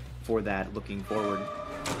careful for that looking forward.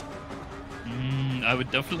 I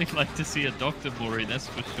would definitely like to see a Doctor Mori, that's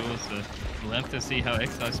for sure, so we'll have to see how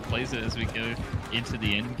Exize plays it as we go into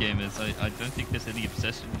the end game, as I don't think there's any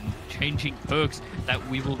obsession in changing perks that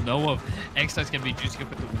we will know of. Exize can be juicing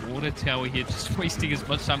up at the water tower here, just wasting as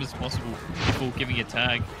much time as possible before giving a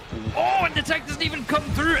tag. Oh, and the tag doesn't even come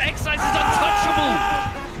through! Exize is untouchable!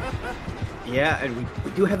 Yeah, and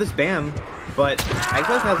we do have this BAM, but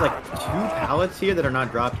Exize has like 2 pallets here that are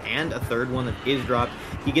not dropped, and a 3rd one that is dropped.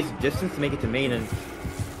 He gets distance to make it to main, and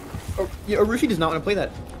Arushi does not want to play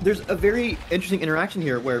that. There's a very interesting interaction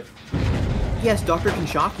here where, yes, Doctor can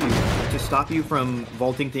shock you to stop you from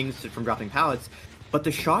vaulting things, from dropping pallets, but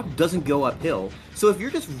the shock doesn't go uphill. So if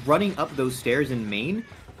you're just running up those stairs in main,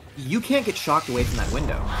 you can't get shocked away from that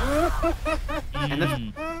window. And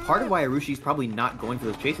that's part of why Arushi's probably not going for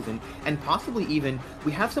those chases, and possibly even,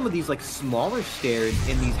 we have some of these like smaller stairs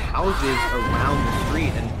in these houses around the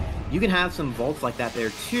street, and you can have some vaults like that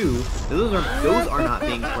there too. Those are not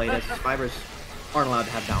being played, as survivors aren't allowed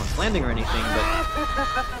to have balanced landing or anything,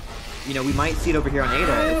 but you know, we might see it over here on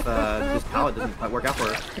Ada if this pallet doesn't quite work out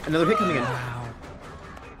for her. Another hit coming in.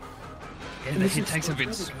 Yeah, the hit tags have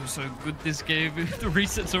been so good this game. The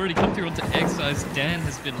reset's already come through onto Exize. Dan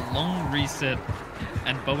has been long reset,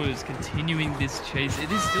 and Bubba is continuing this chase.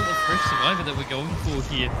 It is still a fresh survivor that we're going for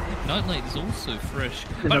here. Nightlight is also fresh,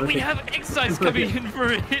 but we have Exize coming in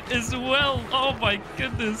for a hit as well. Oh my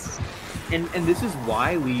goodness. And this is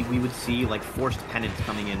why we would see like forced penance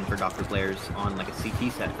coming in for Doctor players on like a CT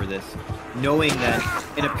set for this, knowing that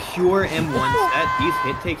in a pure M1 set, these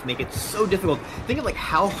hit takes make it so difficult. Think of like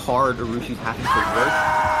how hard Arushi's having to work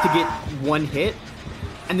to get 1 hit,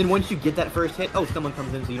 and then once you get that first hit, oh, someone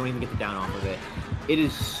comes in so you don't even get the down off of it. It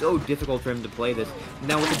is so difficult for him to play this.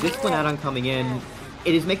 Now with the discipline add-on coming in,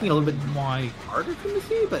 it is making it a little bit harder for him to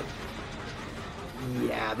see, but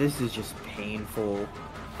yeah, this is just painful.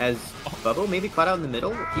 As Bubbo maybe caught out in the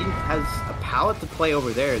middle, he has a pallet to play over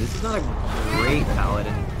there. This is not a great pallet,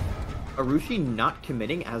 and Arushi not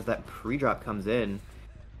committing as that pre-drop comes in.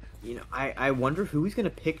 You know, I wonder who he's going to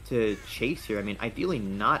pick to chase here. I mean, ideally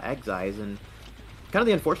not Exize, and kind of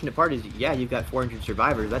the unfortunate part is, yeah, you've got 400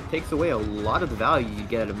 survivors. That takes away a lot of the value you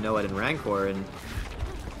get out of Noed and Rancor, and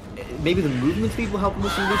maybe the movement speed will help him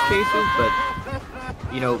with some of these chases,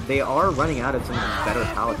 but, you know, they are running out of some of these better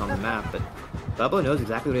pallets on the map, but Bubba knows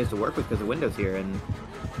exactly what he has to work with because the window's here, and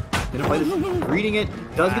gonna play this, reading it,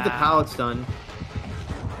 does get the pallets done,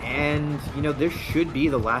 and, you know, there should be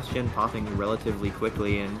the last gen popping relatively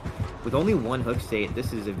quickly, and with only 1 hook state,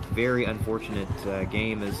 this is a very unfortunate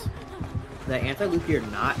game, as the anti-loop here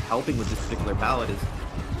not helping with this particular pallet is,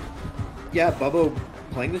 yeah, Bubba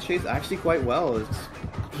playing this chase actually quite well.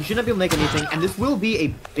 He should not be able to make anything, and this will be a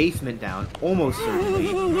basement down, almost certainly,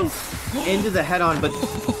 into the head-on, but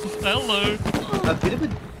hello. A bit of a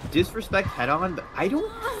disrespect head-on, but I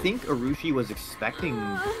don't think Arushi was expecting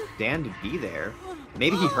Dan to be there.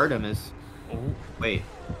 Maybe he heard him as... Oh, wait.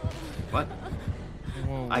 What?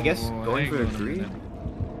 Whoa, I guess going for a 3?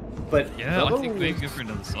 But yeah, Bubba I think we're good for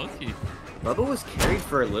another sulky. Bubba was carried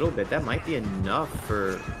for a little bit. That might be enough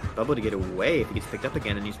for Bubba to get away if he gets picked up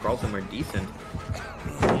again and he's sprawled somewhere decent.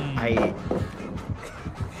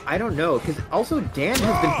 I don't know, because also Dan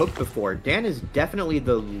has been hooked before. Dan is definitely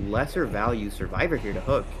the lesser value survivor here to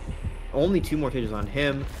hook. Only 2 mortages on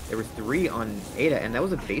him. There was 3 on Ada, and that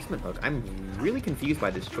was a basement hook. I'm really confused by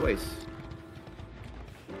this choice.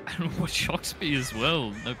 And what shocks me as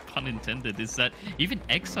well, no pun intended, is that even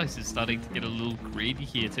Exize is starting to get a little greedy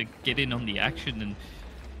here to get in on the action and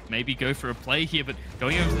maybe go for a play here, but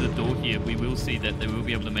going over to the door here, we will see that they will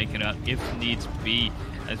be able to make it out if needs be,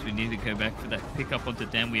 as we need to go back for that pickup onto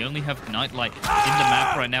Dan. We only have Nightlight in the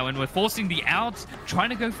map right now, and we're forcing the outs, trying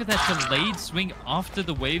to go for that delayed swing after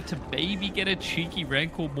the wave to maybe get a cheeky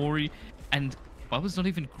Rancor Mori, and Bubba's not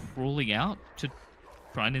even crawling out to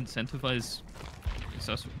try and incentivize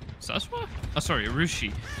Saswa? Oh, sorry,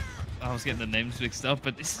 Arushi. I was getting the names mixed up,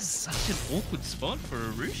 but this is such an awkward spot for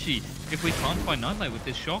Arushi if we can't find Nightlight with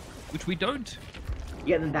this shock, which we don't.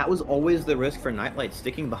 Yeah, and that was always the risk for Nightlight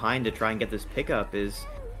sticking behind to try and get this pickup, is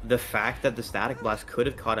the fact that the Static Blast could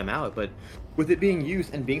have caught him out, but with it being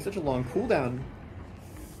used and being such a long cooldown,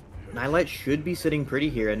 Nightlight should be sitting pretty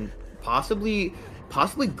here and possibly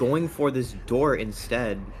going for this door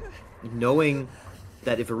instead, knowing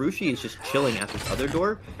that if Arushi is just chilling at this other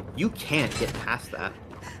door, you can't get past that.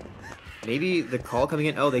 maybe the call coming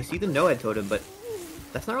in. Oh, they see the no-head totem, but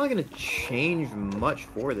that's not really going to change much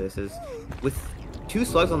for this. As with 2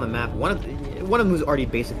 slugs on the map, one of them who's already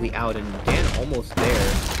basically out, and Dan almost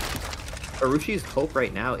there. Arushi's hope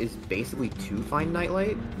right now is basically to find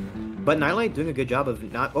Nightlight, but Nightlight doing a good job of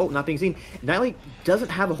not being seen. Nightlight doesn't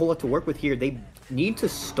have a whole lot to work with here. They need to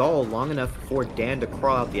stall long enough for Dan to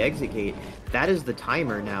crawl out the exit gate. That is the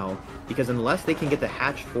timer now, because unless they can get the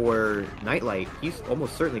hatch for Nightlight, he's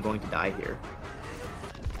almost certainly going to die here.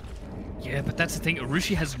 Yeah, but that's the thing.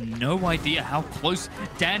 Arushi has no idea how close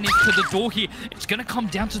Dan is to the door here. It's going to come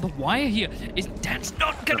down to the wire here. Dan's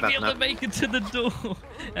not going to be able to make it to the door.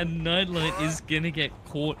 And Nightlight is going to get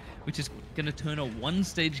caught, which is going to turn a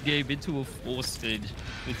 1-stage game into a 4-stage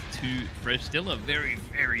with 2 fresh. Still a very,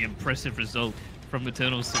 very impressive result from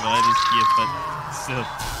Eternal Survivors here, but still,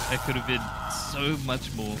 that could have been so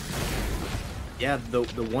much more. Yeah, the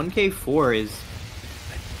 1K4 is,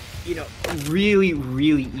 you know, really,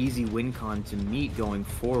 really easy win con to meet going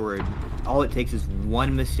forward. All it takes is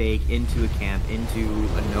one mistake into a camp, into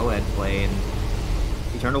a no-head play, and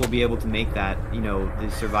Eternal will be able to make that. You know,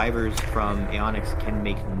 the survivors from Eonix can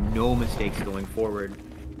make no mistakes going forward.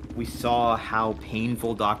 We saw how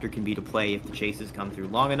painful Doctor can be to play if the chases come through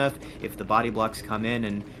long enough, if the body blocks come in,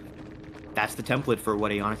 and that's the template for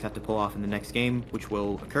what Eonix have to pull off in the next game, which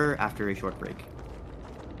will occur after a short break.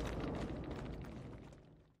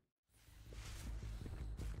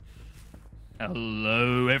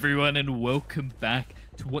 Hello everyone and welcome back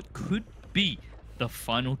to what could be the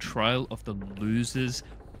final trial of the losers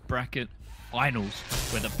bracket finals,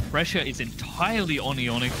 where the pressure is entirely on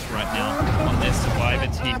Eonix right now, on their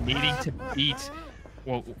survivor team needing to beat,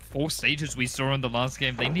 well, 4 stages we saw in the last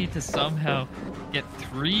game. They need to somehow get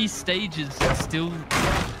 3 stages and still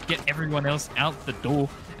get everyone else out the door,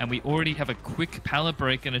 and we already have a quick pallet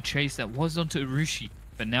break and a chase that was onto Arushi,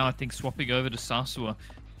 but now I think swapping over to Sasua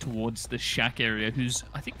towards the shack area, who's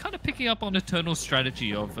I think kind of picking up on Eternal's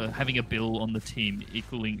strategy of having a Bill on the team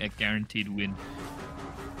equaling a guaranteed win.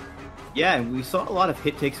 Yeah, and we saw a lot of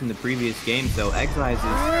hit takes in the previous game, so Exize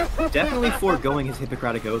is definitely foregoing his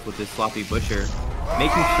Hippocratic Oath with this sloppy butcher,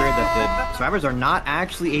 making sure that the survivors are not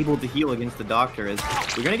actually able to heal against the Doctor, as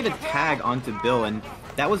we're going to get a tag onto Bill, and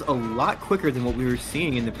that was a lot quicker than what we were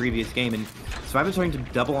seeing in the previous game, and survivors starting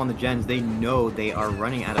to double on the gens. They know they are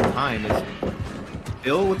running out of time, as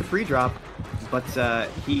Bill with the free drop, but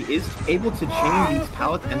he is able to chain these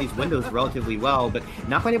pallets and these windows relatively well, but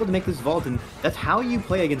not quite able to make this vault, and that's how you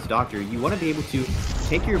play against Doctor. You want to be able to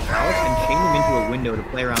take your pallets and chain them into a window to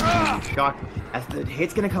play around the shock. As the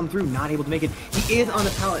hit's going to come through, not able to make it. He is on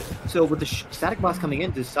the pallet, so with the static boss coming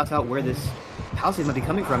in to suss out where this palisade might be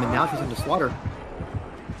coming from, and now she's into slaughter.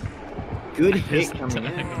 Good hit coming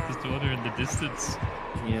in. His daughter in the distance.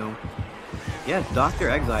 You know, yeah, Dr.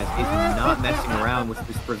 Exize is not messing around with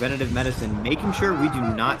this preventative medicine, making sure we do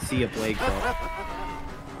not see a plague fall.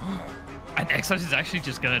 And Exize is actually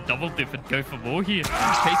just going to double dip and go for more here.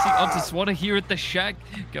 Chasing onto Swatter here at the shack.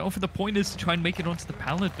 Going for the pointers to try and make it onto the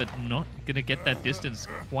pallet, but not going to get that distance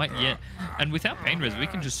quite yet. And without pain res, we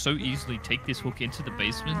can just so easily take this hook into the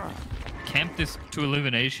basement, camp this to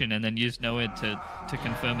elimination, and then use nowhere to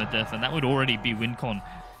confirm a death. And that would already be win con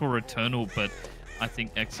for Eternal, but I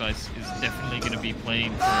think Exize is definitely going to be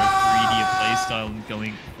playing for a greedier playstyle and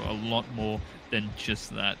going for a lot more than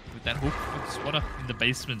just that. With that hook with Swatter in the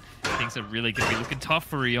basement, things are really going to be looking tough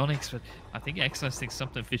for Eonix, but I think Exize thinks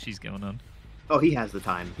something fishy's going on. Oh, he has the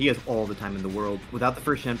time. He has all the time in the world. Without the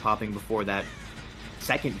first gen popping before that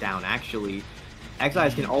second down, actually,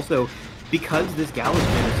 Exize can also, because this Gallows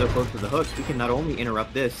gen is so close to the hook, he can not only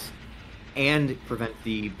interrupt this and prevent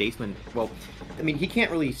the basement. Well, I mean, he can't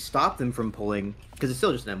really stop them from pulling because it's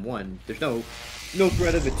still just an M1. There's no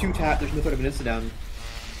threat of a 2-tap. There's no threat of an insta-down.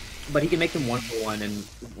 But he can make them 1-for-1,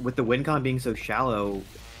 and with the win con being so shallow,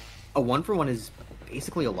 a 1-for-1 is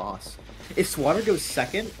basically a loss. If Swatter goes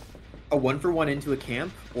second, a 1-for-1 into a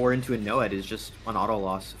camp or into a no-head is just an auto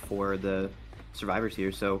loss for the survivors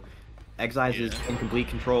here. So Exize is in complete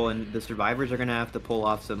control, and the survivors are going to have to pull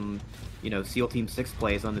off some, you know, SEAL Team 6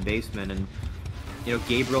 plays on the basement, and, you know,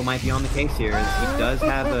 Gabriel might be on the case here, as he does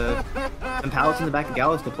have some pallets in the back of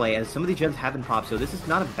Gallows to play, as some of these gens haven't popped, so this is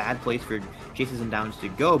not a bad place for chases and downs to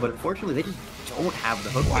go, but unfortunately they just don't have the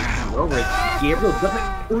hook over it. Gabriel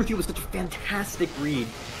doesn't. Urdu was such a fantastic read,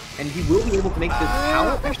 and he will be able to make this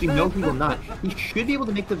pallet. Actually, no, he will not. He should be able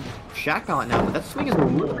to make the shack pallet now, but that swing is a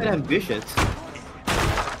little bit ambitious.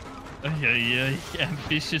 Yeah,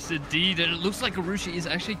 ambitious indeed, and it looks like Arushi is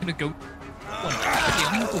actually going to go one. But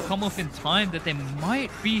the Eonix will come off in time that there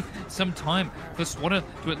might be some time for Swatter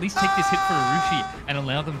to at least take this hit for Arushi and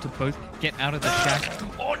allow them to both get out of the shack.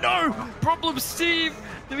 Oh no! Problem Steve!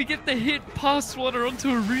 Then we get the hit past Swatter onto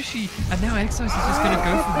Arushi, and now Exize is just going to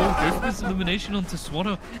go for this elimination onto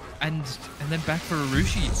Swatter, and then back for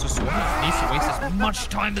Arushi. So Swatter needs to waste as much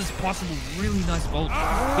time as possible. Really nice bolt.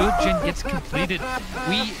 Third gen gets completed.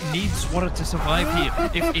 We need Swatter to survive here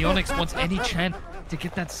if Eonix wants any chance to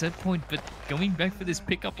get that set point, but going back for this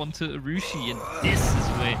pickup onto Arushi, and this is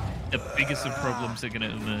where the biggest of problems are going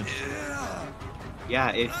to emerge.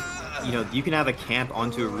 Yeah, you can have a camp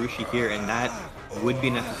onto Arushi here, and that would be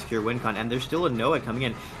enough to secure win con, and there's still a Noah coming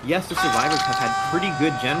in. Yes, the survivors have had pretty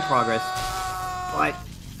good gen progress, but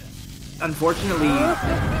unfortunately,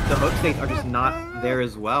 the hook states are just not there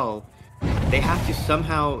as well. They have to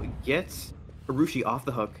somehow get Arushi off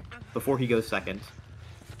the hook before he goes second.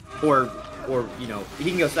 Or he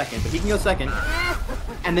can go second, but he can go second,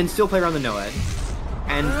 and then still play around the Noed,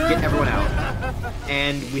 and get everyone out.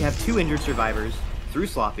 And we have 2 injured survivors through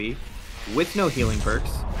Sloppy, with no healing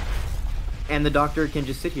perks, and the Doctor can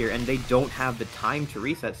just sit here, and they don't have the time to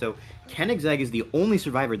reset. So Exize is the only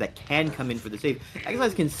survivor that can come in for the save.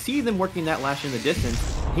 Exize can see them working that lash in the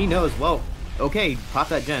distance. He knows, well, okay, pop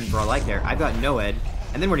that gen for all I care. I've got Noed,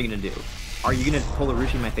 and then what are you going to do? Are you going to pull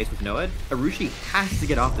Arushi in my face with Noed? Arushi has to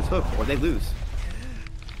get off this hook, or they lose.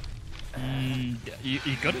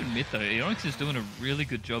 You got to admit though, Eonix is doing a really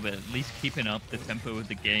good job at least keeping up the tempo of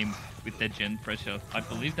the game with their gen pressure. I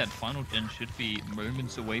believe that final gen should be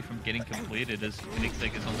moments away from getting completed as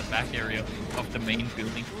Eonix is on the back area of the main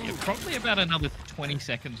building here. Probably about another 20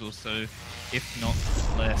 seconds or so, if not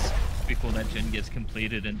less, before that gen gets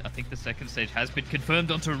completed. And I think the second stage has been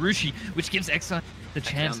confirmed onto Arushi, which gives Exize the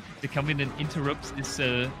chance to come in and interrupt this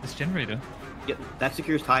generator. Yep, that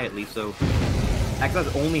secures tie at least, so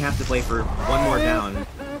Exize only has to play for one more down.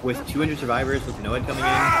 With 200 survivors, with Noed coming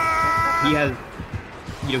in, he has,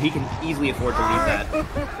 he can easily afford to leave that.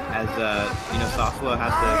 As, Sasua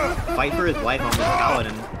has to fight for his life on this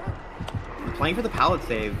Paladin. Playing for the pallet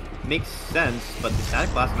save makes sense, but the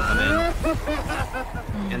static blast can come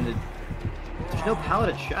in. And there's no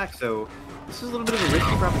pallet at Shack, so this is a little bit of a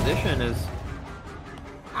risky proposition, as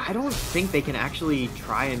I don't think they can actually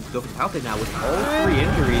try and go for the pallet save now. With all 3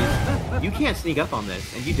 injuries, you can't sneak up on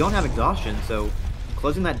this, and you don't have exhaustion, so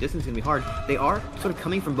closing that distance is going to be hard. They are sort of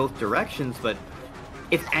coming from both directions, but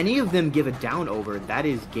if any of them give a down over, that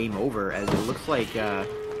is game over, as it looks like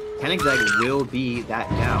Exize will be that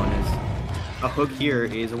down, as a hook here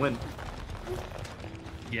is a win.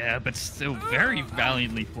 Yeah, but still very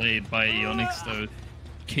valiantly played by Eonix though.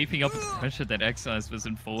 Keeping up with the pressure that Exize was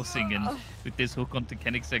enforcing, and with this hook onto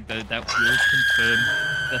Exize though, that will confirm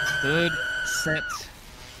the 3rd set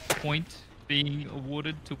point being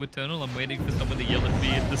awarded to Eternal. I'm waiting for someone to yell at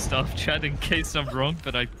me in the staff chat in case I'm wrong,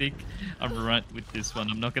 but I think I'm right with this one.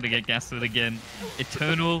 I'm not going to get gaslit again.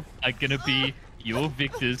 Eternal are going to be your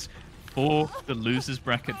victors for the losers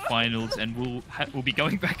bracket finals, and we'll be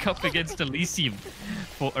going back up against Elysium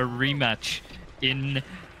for a rematch in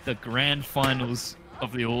the grand finals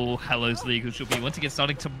of the All Hallows League, which will be once again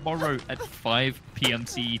starting tomorrow at 5 PM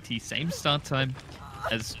CET. Same start time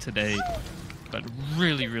as today. But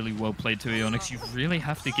really, really well played to Eonix. You really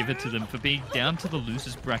have to give it to them for being down to the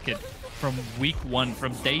losers bracket from week 1,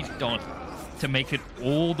 from day dot, to make it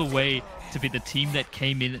all the way to be the team that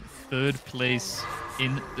came in 3rd place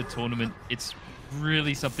in the tournament. It's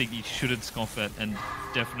really something you shouldn't scoff at, and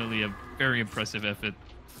definitely a very impressive effort.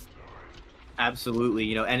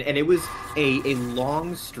 Absolutely, and it was a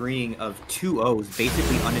long string of 2-0s,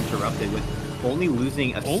 basically uninterrupted, with only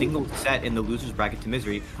losing a single set in the losers bracket to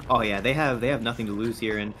Misery. Oh yeah, they have nothing to lose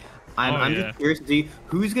here, and I'm just curious to see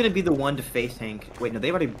who's gonna be the one to face tank. Wait, no,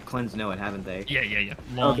 they've already cleansed Noed, haven't they? Yeah.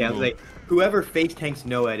 Okay, I was like, whoever face tanks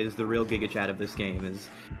Noed is the real Giga Chat of this game.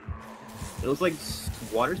 It looks like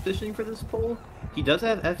Water's positioning for this poll. He does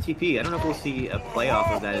have FTP. I don't know if we'll see a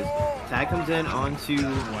playoff of that. As Tag comes in onto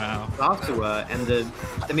Sasua,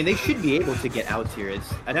 and they should be able to get outs here.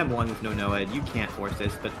 It's at M1 with no Noed. You can't force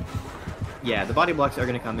this, but yeah, the body blocks are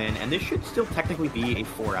going to come in, and this should still technically be a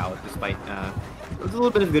 4-out, despite it was a little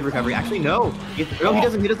bit of good recovery. Actually, no. He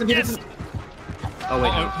doesn't. Yes. Oh wait,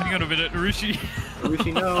 no. Hang on a minute, Arushi.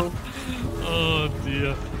 Arushi, no. Oh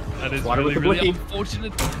dear. That is Water really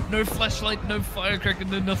unfortunate. No flashlight, no firecracker,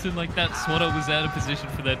 no nothing like that. Swatter was out of position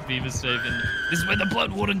for that Beaver save, and this is where the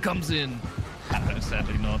Blood Warden comes in. No,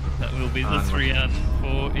 sadly not. That will be the 3-out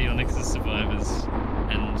for Eonix's survivors,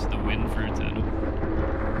 and the win for Eternal.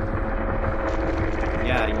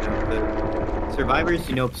 Yeah, the survivors,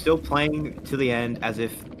 still playing to the end as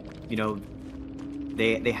if, they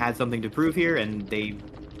they had something to prove here, and they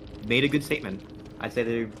made a good statement. I'd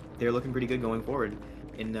say they're looking pretty good going forward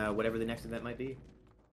in whatever the next event might be.